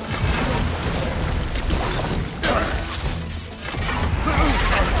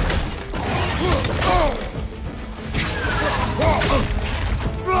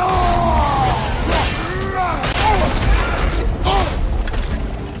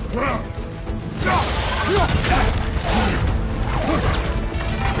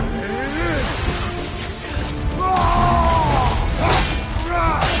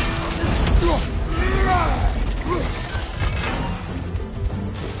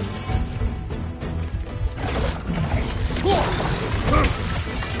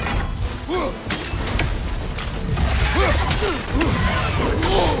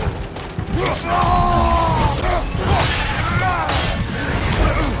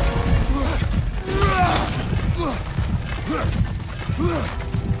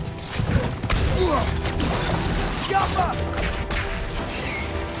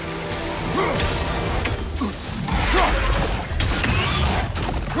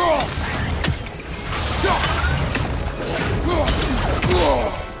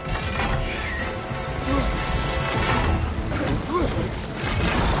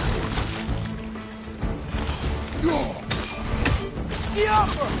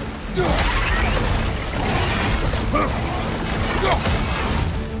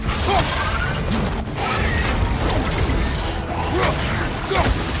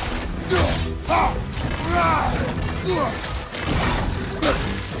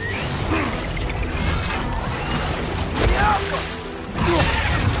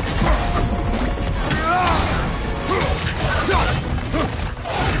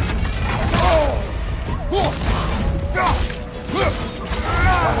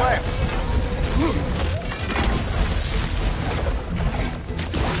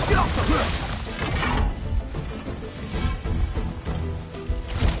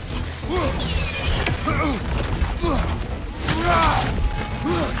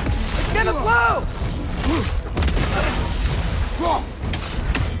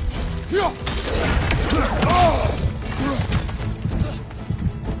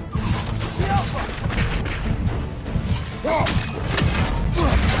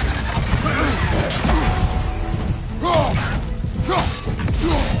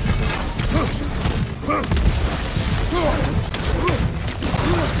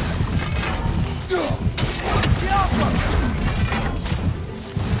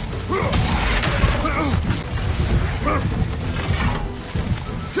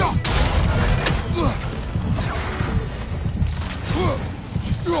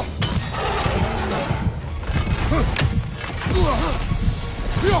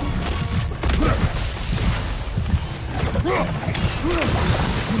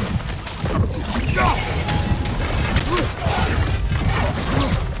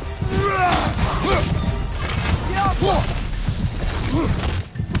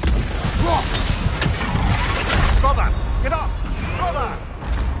 Brother, get up! Brother!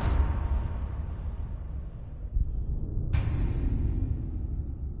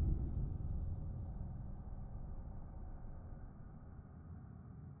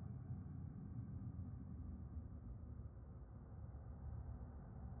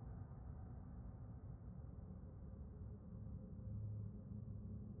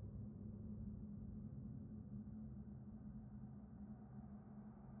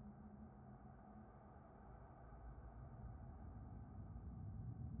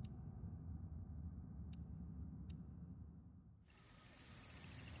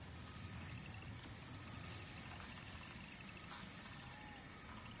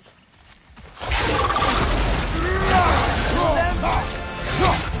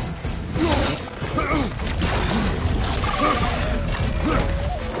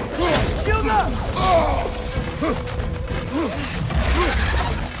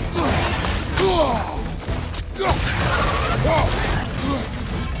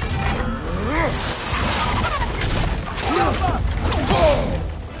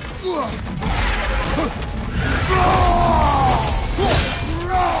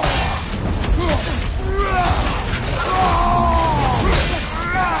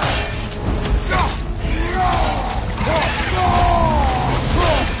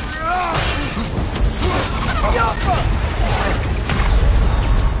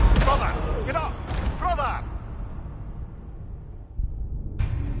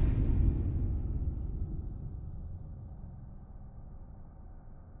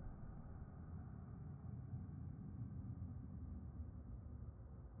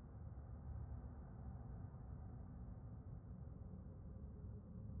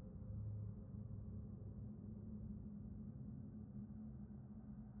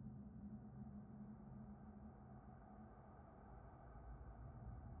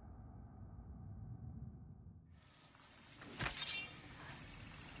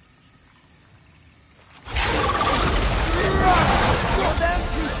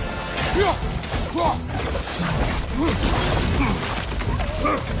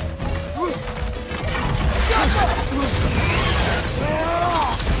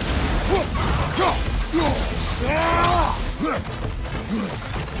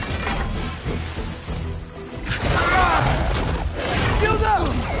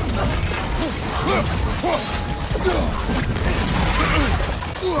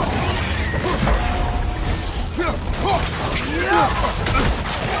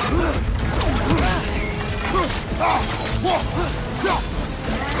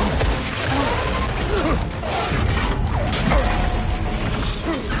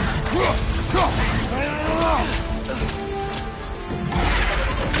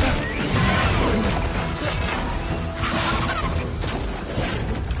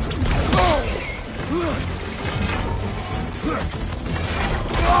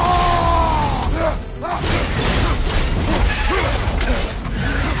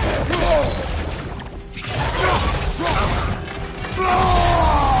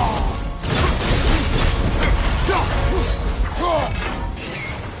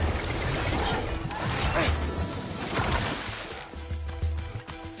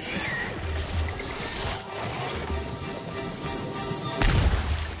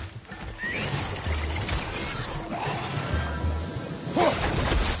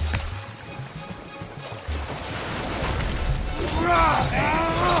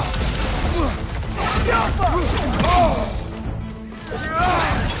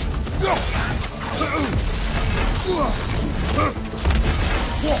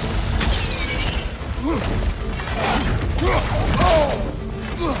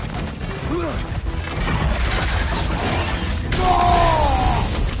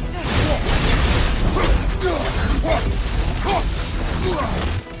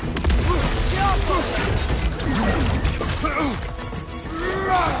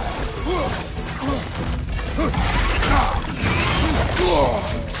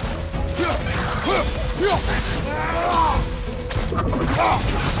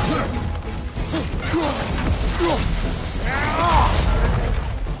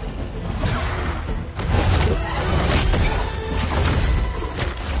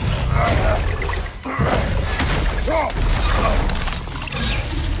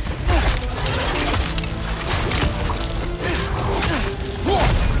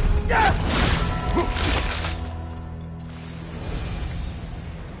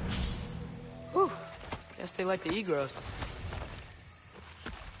 Guess they like the Egros.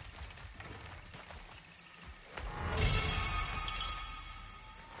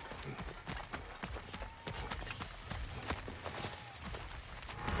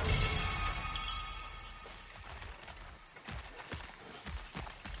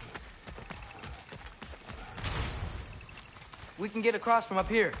 We can get across from up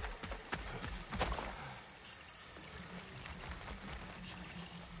here.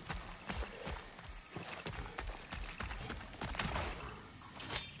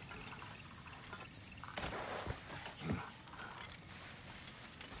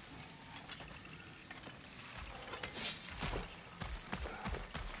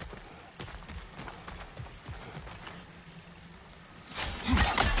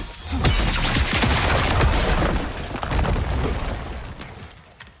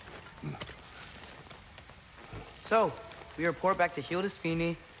 So, we report back to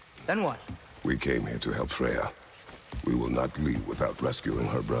Hildisvini, then what? We came here to help Freya. We will not leave without rescuing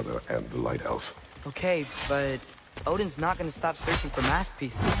her brother and the Light Elf. Okay, but Odin's not gonna stop searching for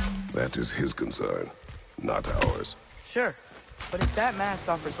masterpieces. That is his concern, not ours. Sure, but if that mask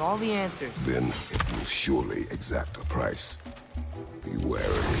offers all the answers... Then it will surely exact a price. Beware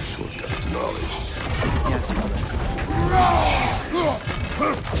of any shortcut to knowledge.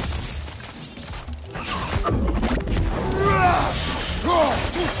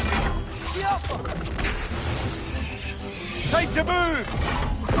 Yes, Time to move!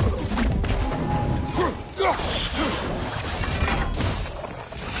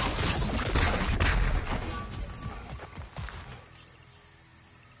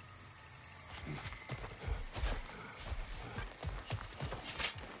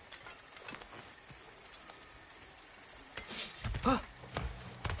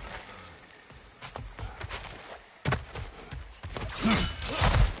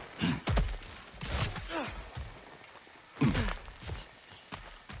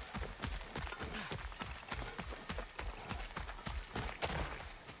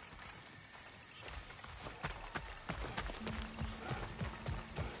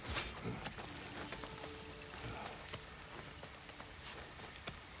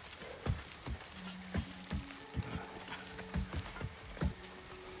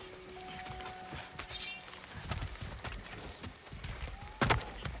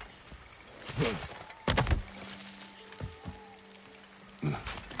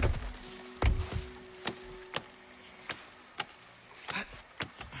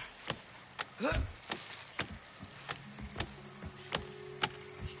 Do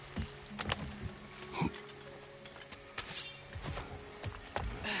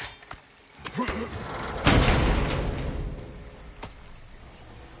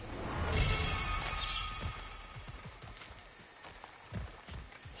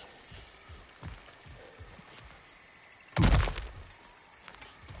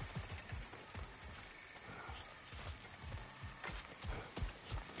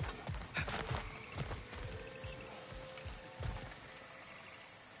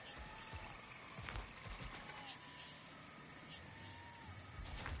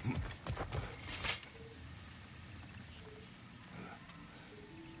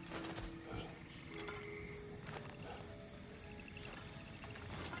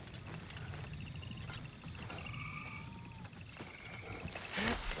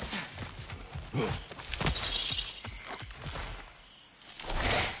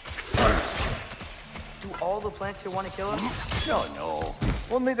all the plants here want to kill us? No.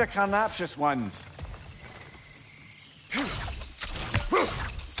 Only the carnivorous ones.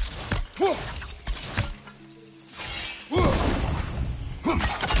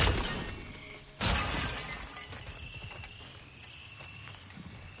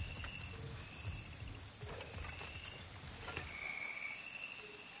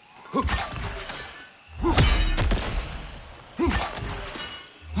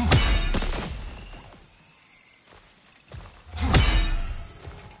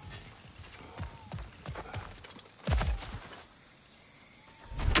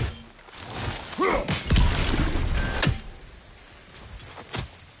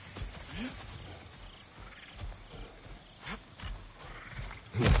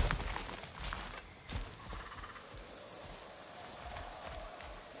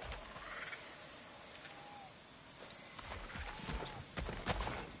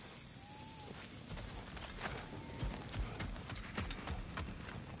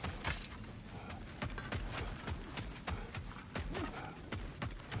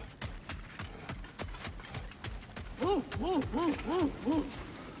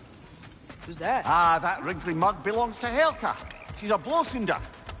 Who's that? Ah, that wrinkly mug belongs to Helka. She's a blowthunder.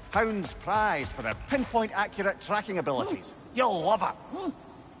 Hound's prized for her pinpoint accurate tracking abilities. You'll love her.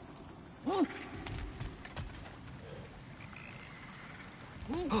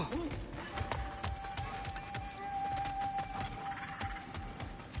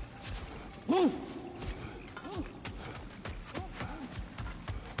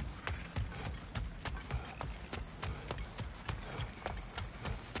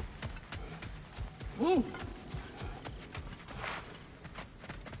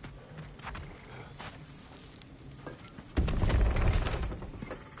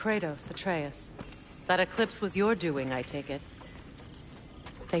 Kratos, Atreus. That eclipse was your doing, I take it.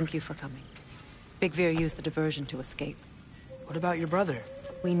 Thank you for coming. Big Veer used the diversion to escape. What about your brother?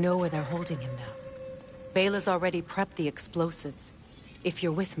 We know where they're holding him now. Bela's already prepped the explosives. If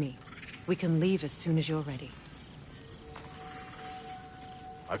you're with me, we can leave as soon as you're ready.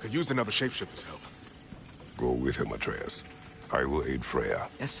 I could use another shapeshifter's help. Go with him, Atreus. I will aid Freya.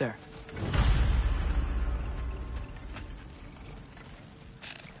 Yes, sir.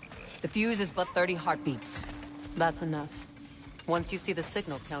 The fuse is but 30 heartbeats. That's enough. Once you see the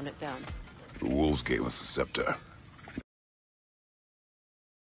signal, count it down. The wolves gave us a scepter.